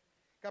hacer.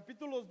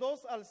 Capítulos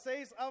 2 al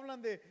 6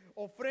 hablan de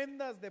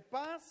ofrendas de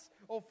paz,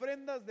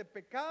 ofrendas de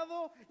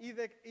pecado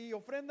y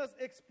ofrendas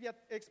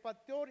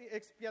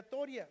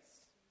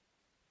expiatorias.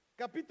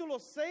 Capítulo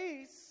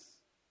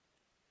 6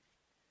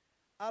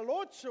 al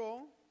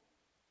 8,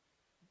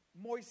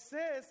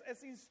 Moisés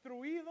es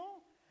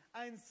instruido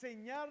a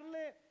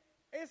enseñarle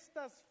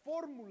estas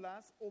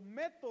fórmulas o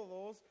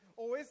métodos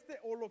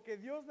o lo que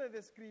Dios le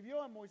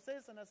describió a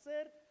Moisés en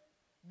hacer.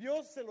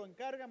 Dios se lo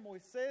encarga a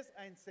Moisés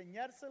a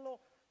enseñárselo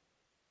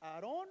a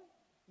Aarón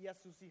y a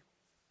sus hijos.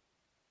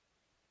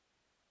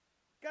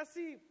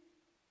 Casi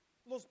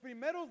los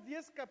primeros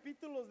 10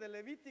 capítulos de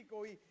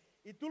Levítico, y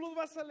tú los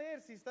vas a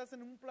leer si estás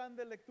en un plan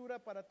de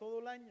lectura para todo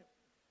el año.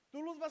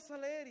 Tú los vas a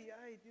leer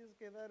y tienes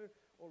que dar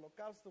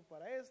holocausto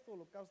para esto,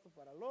 holocausto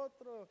para el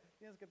otro,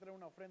 tienes que traer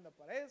una ofrenda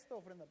para esto,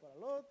 ofrenda para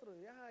el otro,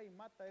 y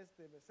mata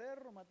este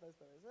becerro, mata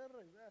esta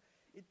becerra.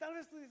 Y tal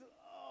vez tú dices,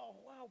 oh,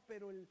 wow,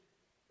 pero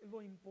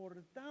lo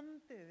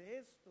importante de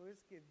esto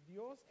es que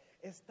Dios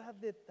está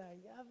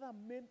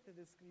detalladamente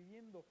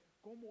describiendo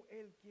cómo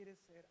Él quiere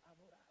ser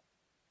adorado.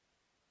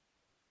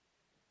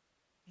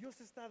 Dios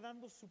está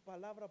dando su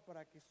palabra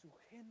para que su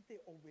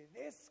gente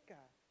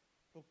obedezca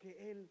lo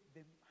que Él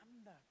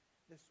demanda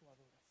de su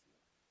adoración.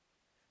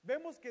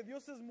 Vemos que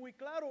Dios es muy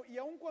claro, y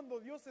aun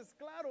cuando Dios es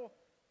claro,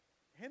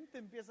 gente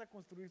empieza a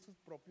construir sus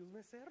propios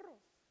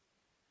becerros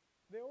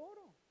de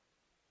oro.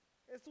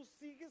 Eso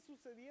sigue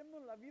sucediendo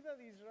en la vida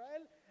de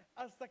Israel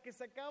hasta que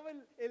se acaba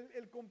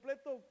el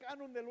completo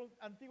canon del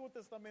Antiguo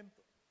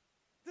Testamento.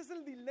 Este es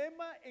el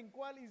dilema en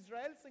cual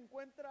Israel se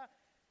encuentra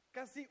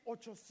casi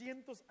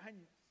 800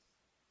 años.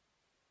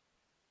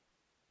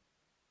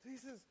 Tú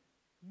dices,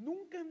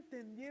 nunca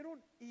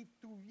entendieron y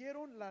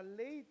tuvieron la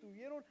ley,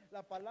 tuvieron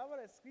la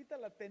palabra escrita,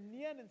 la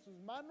tenían en sus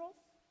manos,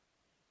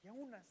 y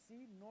aún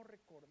así no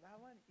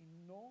recordaban y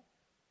no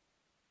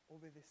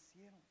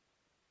obedecieron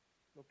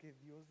lo que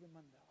Dios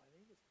demandaba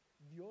de ellos.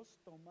 Dios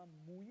toma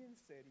muy en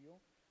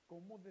serio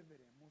cómo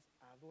deberemos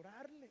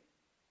adorarle.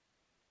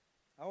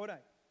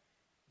 Ahora,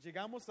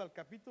 llegamos al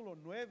capítulo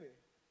 9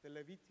 de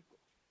Levítico.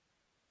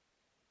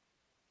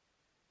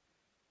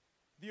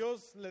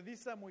 Dios le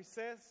dice a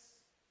Moisés,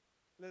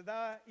 le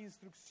da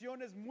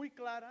instrucciones muy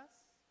claras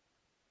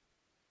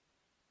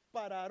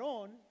para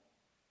Aarón.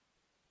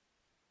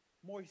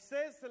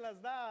 Moisés se las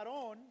da a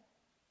Aarón,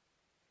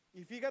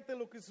 y fíjate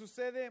lo que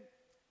sucede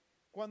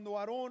cuando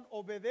Aarón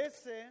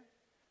obedece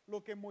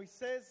lo que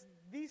Moisés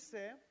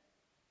dice.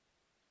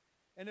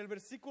 en el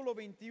versículo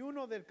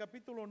 21 del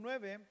capítulo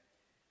 9,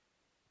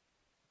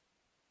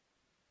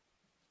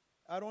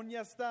 Aarón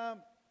ya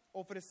está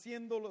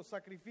ofreciendo los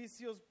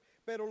sacrificios,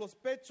 pero los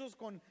pechos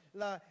con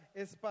la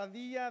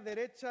espadilla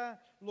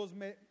derecha los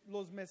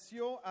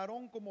meció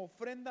Aarón como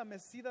ofrenda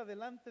mecida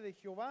delante de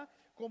Jehová,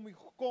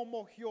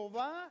 como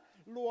Jehová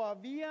lo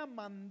había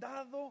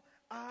mandado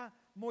a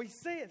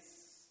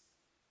Moisés.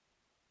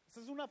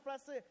 Esa es una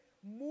frase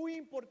muy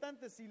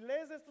importante. Si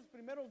lees estos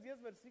primeros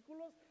 10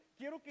 versículos,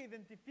 quiero que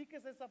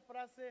identifiques esa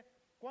frase,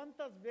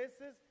 cuántas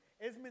veces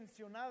es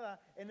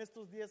mencionada en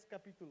estos 10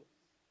 capítulos.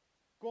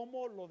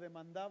 Cómo lo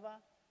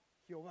demandaba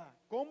Jehová,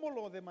 cómo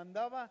lo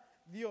demandaba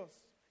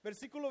Dios.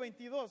 Versículo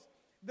 22.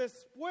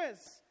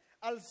 Después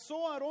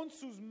alzó Aarón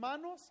sus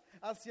manos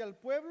hacia el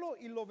pueblo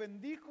y lo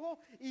bendijo,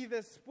 y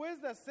después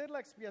de hacer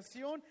la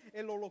expiación,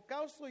 el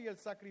holocausto y el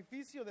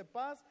sacrificio de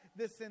paz,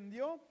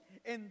 descendió.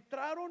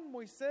 Entraron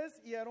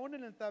Moisés y Aarón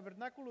en el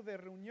tabernáculo de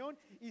reunión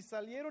y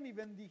salieron y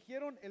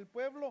bendijeron el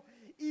pueblo,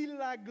 y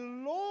la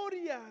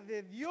gloria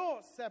de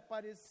Dios se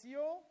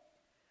apareció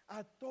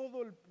a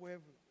todo el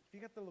pueblo.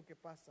 Fíjate lo que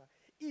pasa.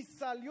 Y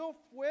salió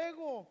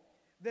fuego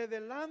de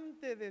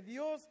delante de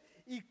Dios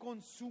y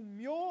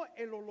consumió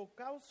el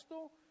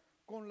holocausto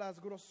con las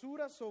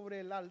grosuras sobre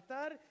el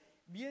altar.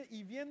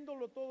 Y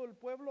viéndolo todo el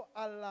pueblo,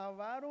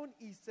 alabaron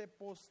y se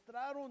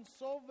postraron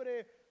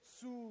sobre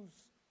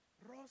sus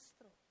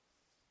rostros.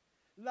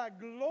 La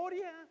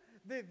gloria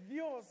de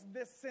Dios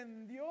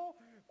descendió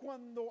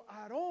cuando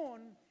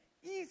Aarón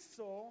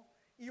hizo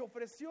y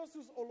ofreció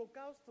sus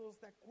holocaustos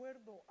de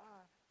acuerdo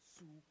a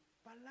su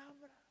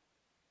palabra,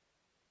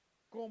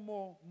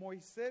 como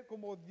Moisés,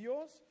 como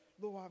Dios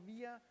lo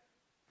había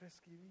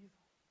prescribido.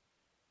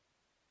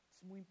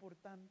 Es muy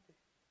importante.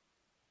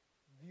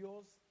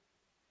 Dios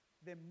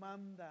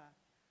demanda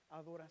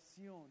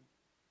adoración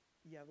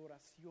y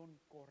adoración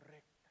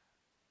correcta.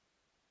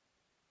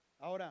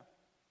 Ahora,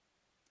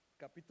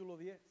 capítulo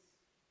 10.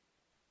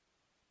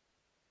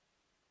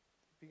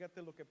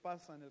 Fíjate lo que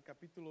pasa en el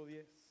capítulo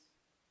 10.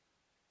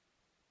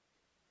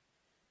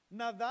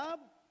 Nadab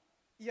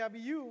y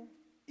Abiú,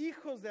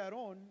 hijos de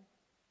Aarón,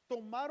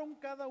 tomaron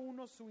cada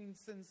uno su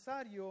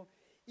incensario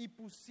y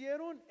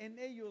pusieron en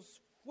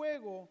ellos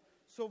fuego,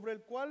 sobre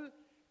el cual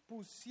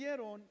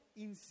pusieron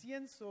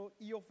incienso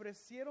y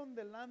ofrecieron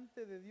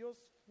delante de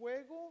Dios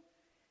fuego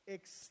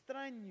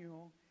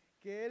extraño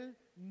que Él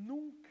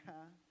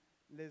nunca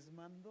les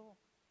mandó.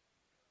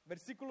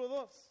 Versículo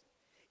 2.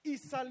 Y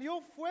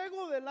salió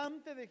fuego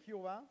delante de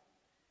Jehová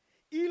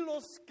y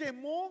los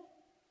quemó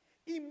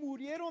y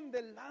murieron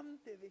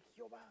delante de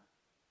Jehová.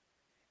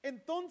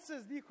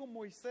 Entonces dijo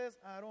Moisés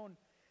a Aarón: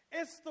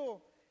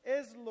 esto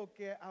es lo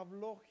que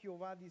habló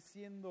Jehová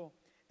diciendo: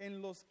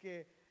 en los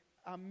que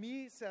a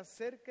mí se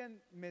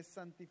acercan me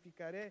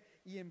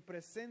santificaré, y en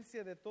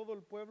presencia de todo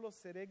el pueblo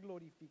seré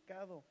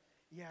glorificado.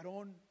 Y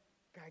Aarón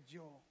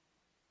cayó.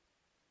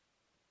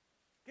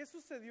 ¿Qué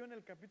sucedió en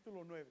el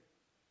capítulo 9?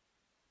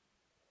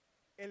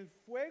 El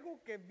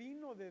fuego que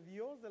vino de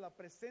Dios, de la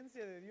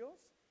presencia de Dios,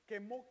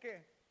 quemó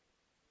 ¿qué?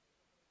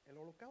 El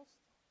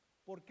holocausto.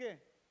 ¿Por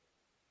qué?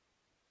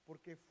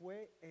 Porque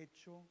fue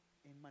hecho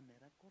en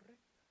manera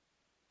correcta.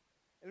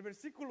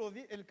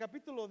 El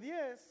capítulo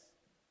 10,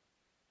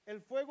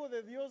 el fuego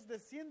de Dios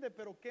desciende,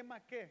 pero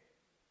quema ¿qué?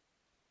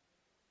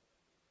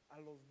 A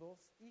los dos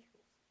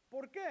hijos.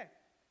 ¿Por qué?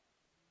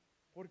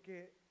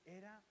 Porque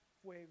era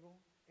fuego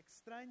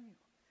extraño.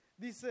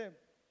 Dice: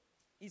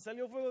 y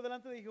salió fuego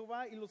delante de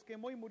Jehová y los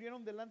quemó y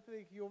murieron delante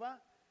de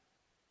Jehová,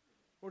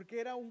 porque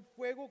era un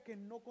fuego que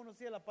no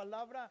conocía. La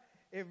palabra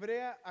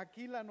hebrea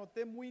aquí la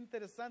noté muy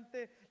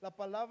interesante. La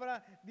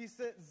palabra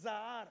dice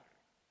zahar.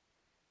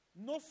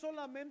 No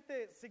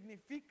solamente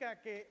significa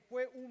que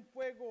fue un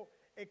fuego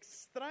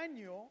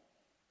extraño,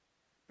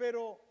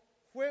 pero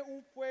fue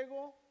un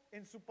fuego,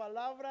 en su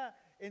palabra,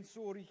 en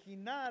su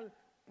original,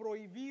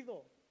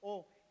 prohibido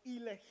o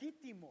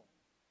ilegítimo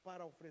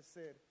para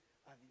ofrecer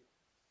a Dios.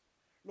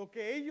 Lo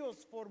que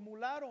ellos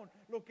formularon,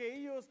 lo que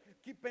ellos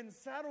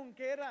pensaron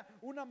que era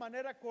una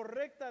manera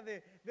correcta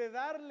de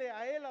darle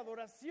a Él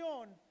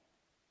adoración,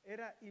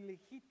 era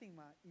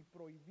ilegítima y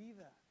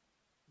prohibida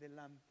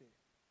delante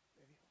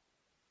de Dios.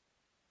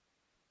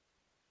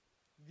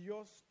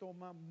 Dios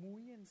toma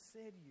muy en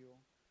serio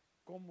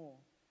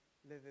cómo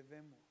le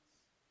debemos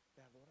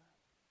de adorar.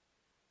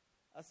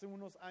 Hace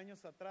unos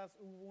años atrás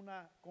hubo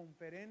una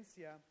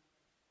conferencia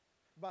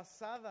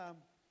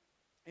basada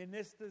en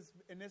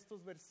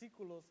estos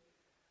versículos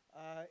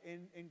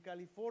en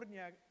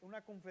California,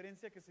 una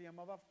conferencia que se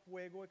llamaba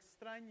Fuego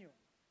Extraño.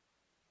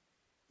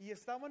 Y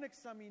estaban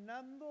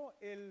examinando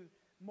el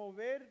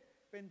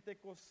mover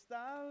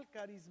pentecostal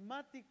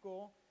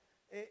carismático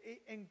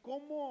en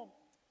cómo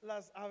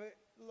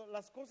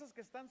las cosas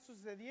que están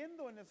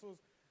sucediendo en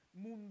esos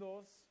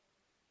mundos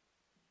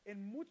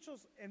en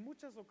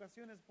muchas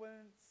ocasiones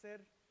pueden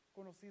ser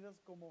conocidas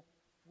como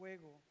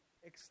fuego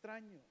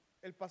extraño.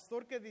 El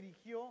pastor que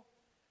dirigió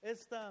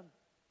esta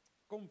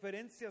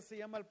conferencia se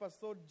llama el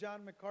pastor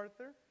John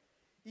MacArthur,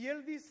 y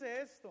él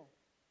dice esto: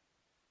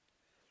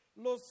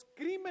 los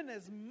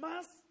crímenes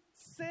más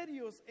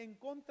serios en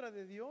contra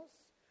de Dios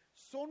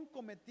son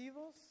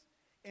cometidos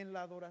en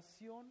la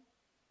adoración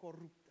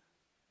corrupta.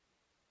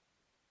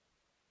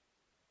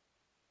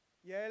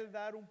 Y a él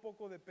dar un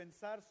poco de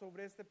pensar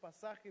sobre este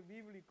pasaje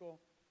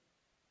bíblico,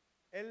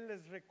 él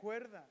les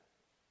recuerda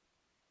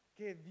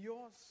que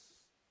Dios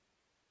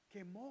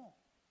quemó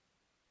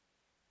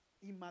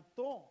y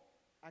mató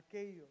a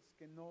aquellos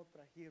que no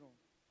trajeron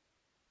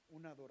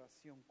una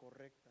adoración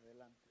correcta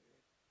delante de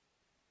él.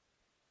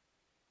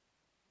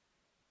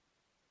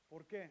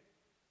 ¿Por qué?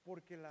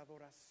 Porque la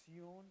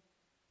adoración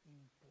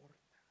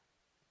importa.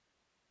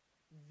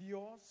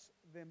 Dios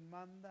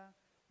demanda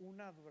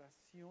una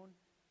adoración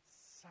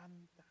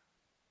santa.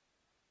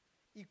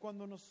 Y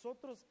cuando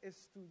nosotros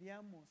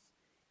estudiamos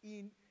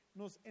y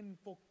nos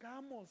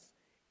enfocamos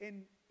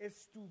en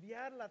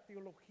estudiar la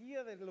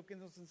teología de lo que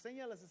nos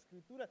enseña las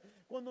Escrituras,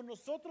 cuando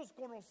nosotros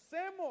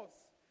conocemos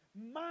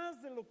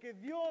más de lo que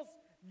Dios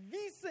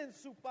dice en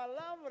su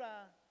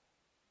palabra,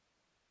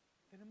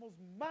 tenemos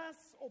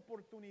más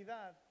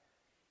oportunidad,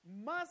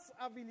 más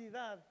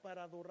habilidad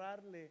para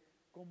adorarle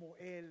como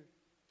Él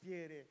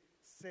quiere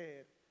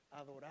ser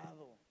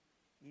adorado.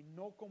 Y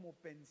no como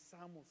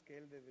pensamos que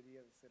Él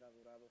debería de ser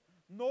adorado.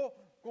 No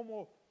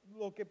como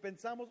lo que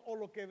pensamos o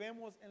lo que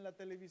vemos en la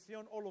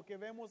televisión o lo que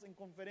vemos en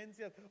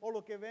conferencias o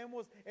lo que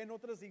vemos en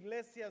otras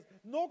iglesias.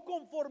 No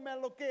conforme a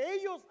lo que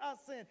ellos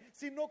hacen,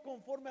 sino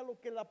conforme a lo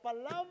que la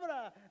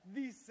palabra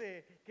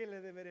dice que le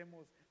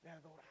deberemos de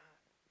adorar.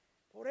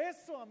 Por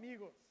eso,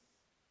 amigos,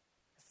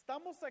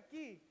 estamos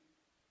aquí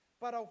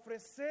para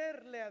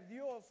ofrecerle a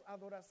Dios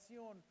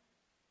adoración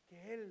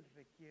que Él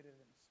requiere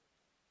de nosotros,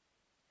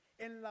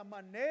 en la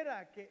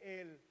manera que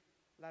Él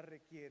la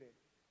requiere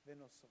de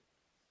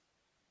nosotros,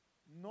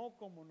 no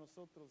como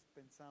nosotros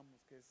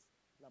pensamos que es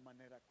la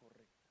manera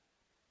correcta.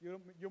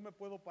 Yo me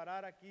puedo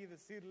parar aquí y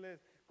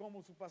decirles,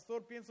 como su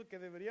pastor, pienso que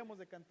deberíamos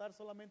de cantar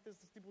solamente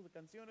estos tipos de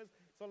canciones,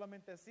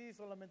 solamente así,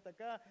 solamente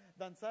acá,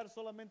 danzar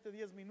solamente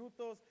 10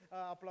 minutos,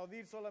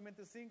 aplaudir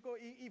solamente 5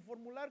 y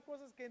formular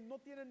cosas que no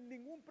tienen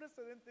ningún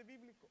precedente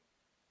bíblico.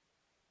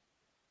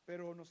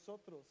 Pero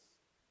nosotros,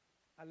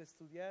 al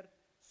estudiar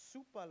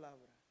su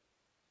palabra,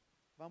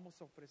 vamos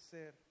a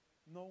ofrecer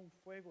no un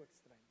fuego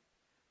extraño,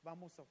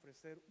 vamos a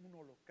ofrecer un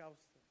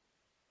holocausto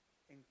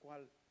en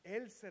cual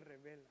Él se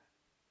revela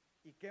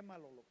y quema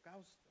el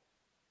holocausto,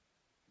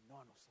 no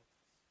a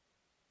nosotros,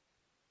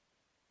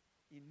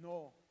 y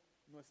no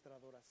nuestra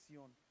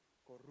adoración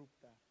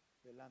corrupta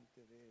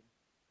delante de Él.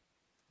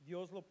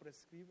 Dios lo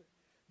prescribe,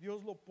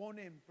 Dios lo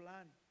pone en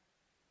plan.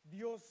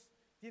 Dios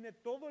tiene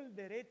todo el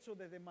derecho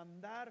de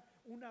demandar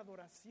una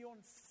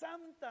adoración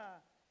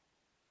santa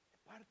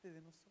de parte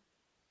de nosotros.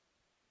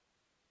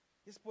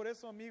 Y es por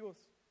eso,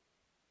 amigos,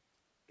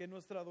 que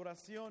nuestra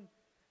adoración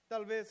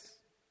tal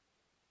vez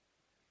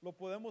lo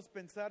podemos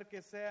pensar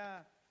que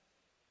sea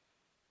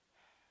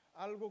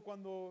algo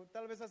cuando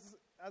tal vez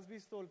has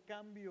visto el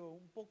cambio,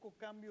 un poco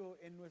cambio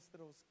en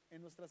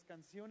nuestras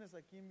canciones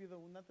aquí en Vida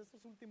Abundante.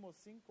 Estos últimos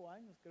 5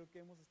 años creo que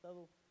hemos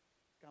estado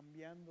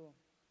cambiando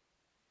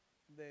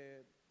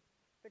de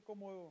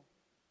cómo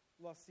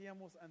lo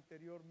hacíamos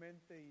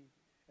anteriormente, y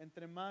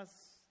entre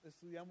más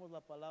estudiamos la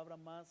palabra,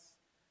 más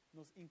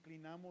nos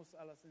inclinamos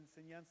a las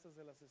enseñanzas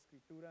de las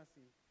Escrituras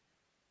y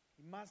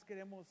más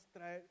queremos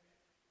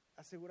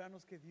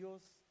asegurarnos que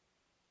Dios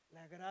le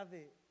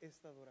agrade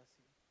esta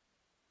adoración.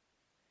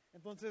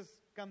 Entonces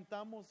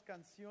cantamos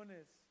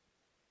canciones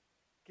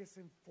que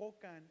se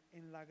enfocan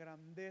en la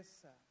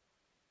grandeza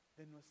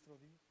de nuestro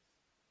Dios.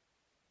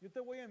 Yo te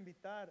voy a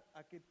invitar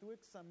a que tú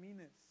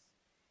examines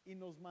y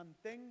nos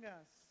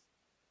mantengas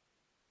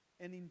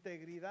en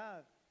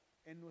integridad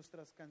en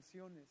nuestras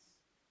canciones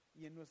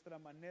y en nuestra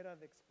manera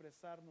de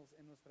expresarnos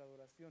en nuestra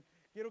adoración.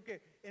 Quiero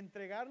que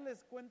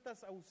entregarles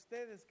cuentas a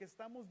ustedes que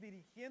estamos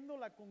dirigiendo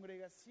la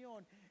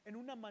congregación en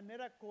una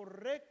manera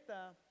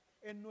correcta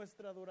en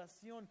nuestra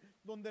adoración,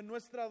 donde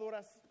nuestra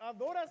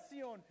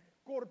adoración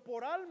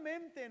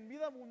corporalmente en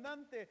Vida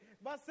Abundante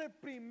va a ser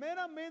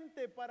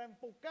primeramente para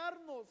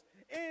enfocarnos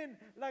en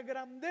la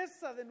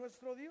grandeza de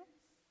nuestro Dios.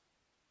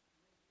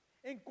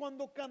 En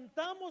cuando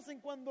cantamos,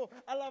 en cuando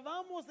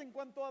alabamos, en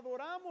cuanto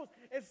adoramos,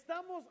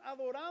 estamos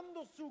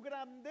adorando su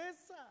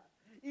grandeza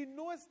y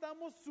no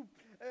estamos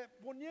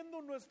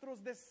poniendo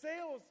nuestros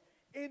deseos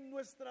en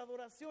nuestra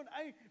adoración.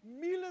 Hay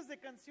miles de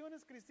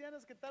canciones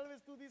cristianas que tal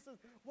vez tú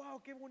dices,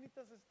 wow, qué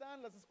bonitas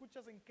están, las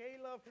escuchas en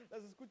K-Love,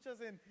 las escuchas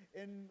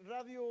en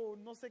radio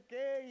no sé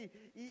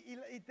qué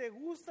y te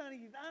gustan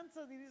y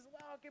danzas y dices,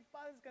 wow, qué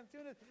padres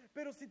canciones.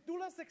 Pero si tú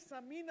las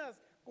examinas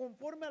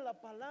conforme a la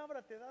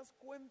palabra, te das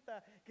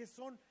cuenta que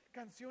son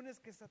canciones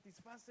que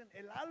satisfacen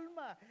el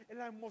alma,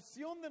 la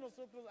emoción de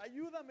nosotros.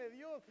 Ayúdame,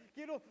 Dios,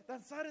 quiero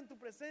danzar en tu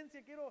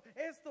presencia, quiero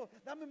esto,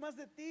 dame más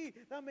de ti,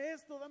 dame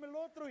esto, dame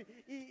lo otro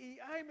y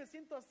ay, me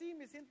siento así,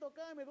 me siento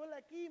acá, me duele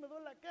aquí, me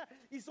duele acá.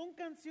 Y son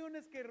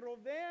canciones que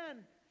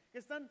rodean, que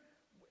están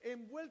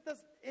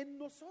envueltas en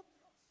nosotros.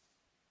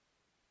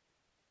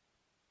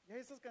 Y hay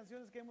esas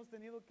canciones que hemos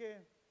tenido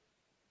que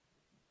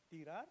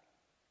tirar.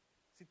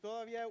 Si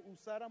todavía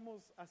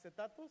usáramos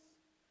acetatos,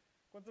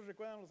 ¿Cuántos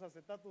recuerdan los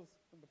acetatos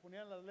cuando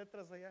ponían las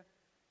letras allá?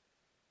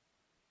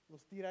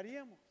 Los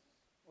tiraríamos.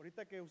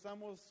 Ahorita que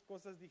usamos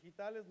cosas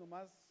digitales,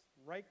 nomás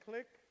right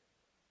click,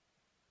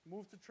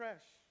 move to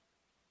trash,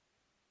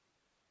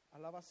 a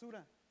la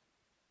basura,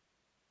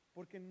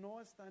 porque no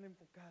están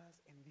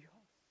enfocadas en Dios.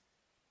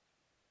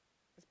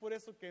 Es por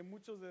eso que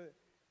muchos de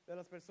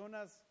las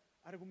personas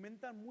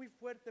argumentan muy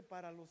fuerte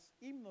para los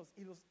himnos,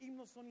 y los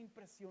himnos son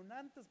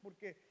impresionantes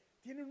porque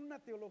tienen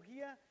una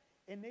teología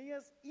en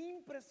ellas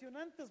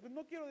impresionantes. Pues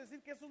no quiero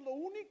decir que eso es lo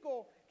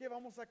único que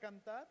vamos a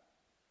cantar.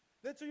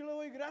 De hecho, yo le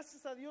doy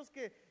gracias a Dios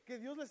que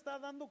Dios le está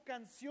dando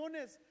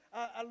canciones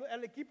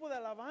al equipo de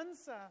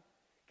alabanza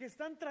que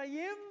están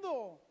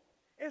trayendo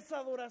esa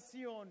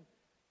adoración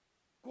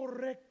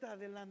correcta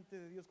delante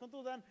de Dios.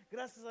 ¿Cuántos dan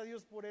gracias a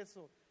Dios por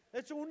eso? De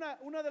hecho,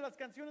 una de las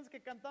canciones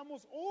que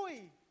cantamos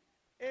hoy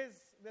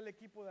es del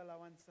equipo de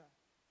alabanza.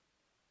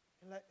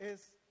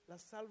 Es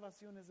las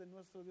salvaciones de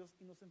nuestro Dios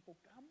y nos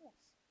enfocamos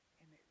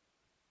en Él.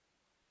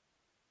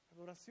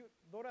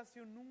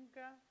 Adoración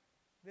nunca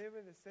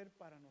debe de ser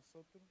para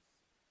nosotros,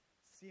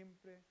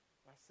 siempre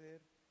va a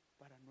ser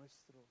para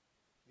nuestro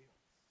Dios.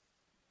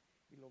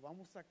 Y lo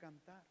vamos a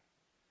cantar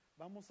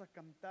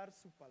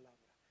su palabra.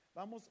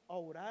 Vamos a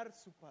orar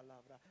su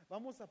palabra,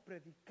 vamos a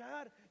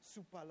predicar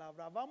su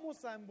palabra,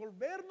 vamos a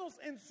envolvernos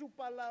en su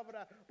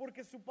palabra,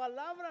 porque su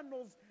palabra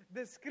nos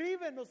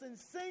describe, nos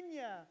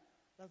enseña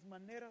las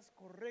maneras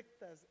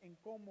correctas en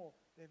cómo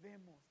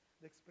debemos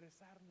de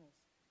expresarnos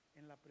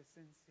en la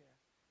presencia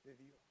de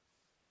Dios.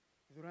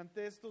 Y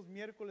durante estos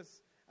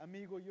miércoles,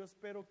 amigo, yo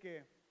espero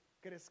que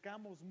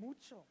crezcamos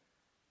mucho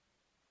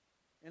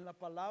en la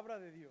palabra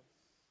de Dios.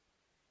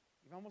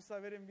 Y vamos a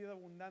ver en Vida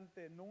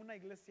Abundante, no una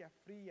iglesia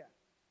fría,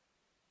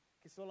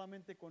 que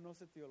solamente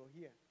conoce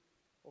teología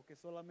o que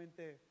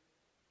solamente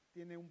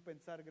tiene un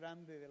pensar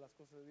grande de las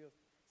cosas de Dios,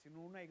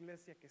 sino una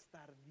iglesia que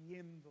está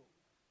ardiendo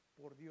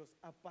por Dios,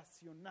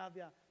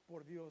 apasionada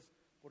por Dios,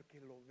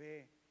 porque lo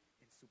ve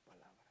en su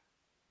palabra.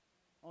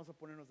 Vamos a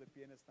ponernos de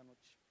pie en esta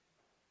noche.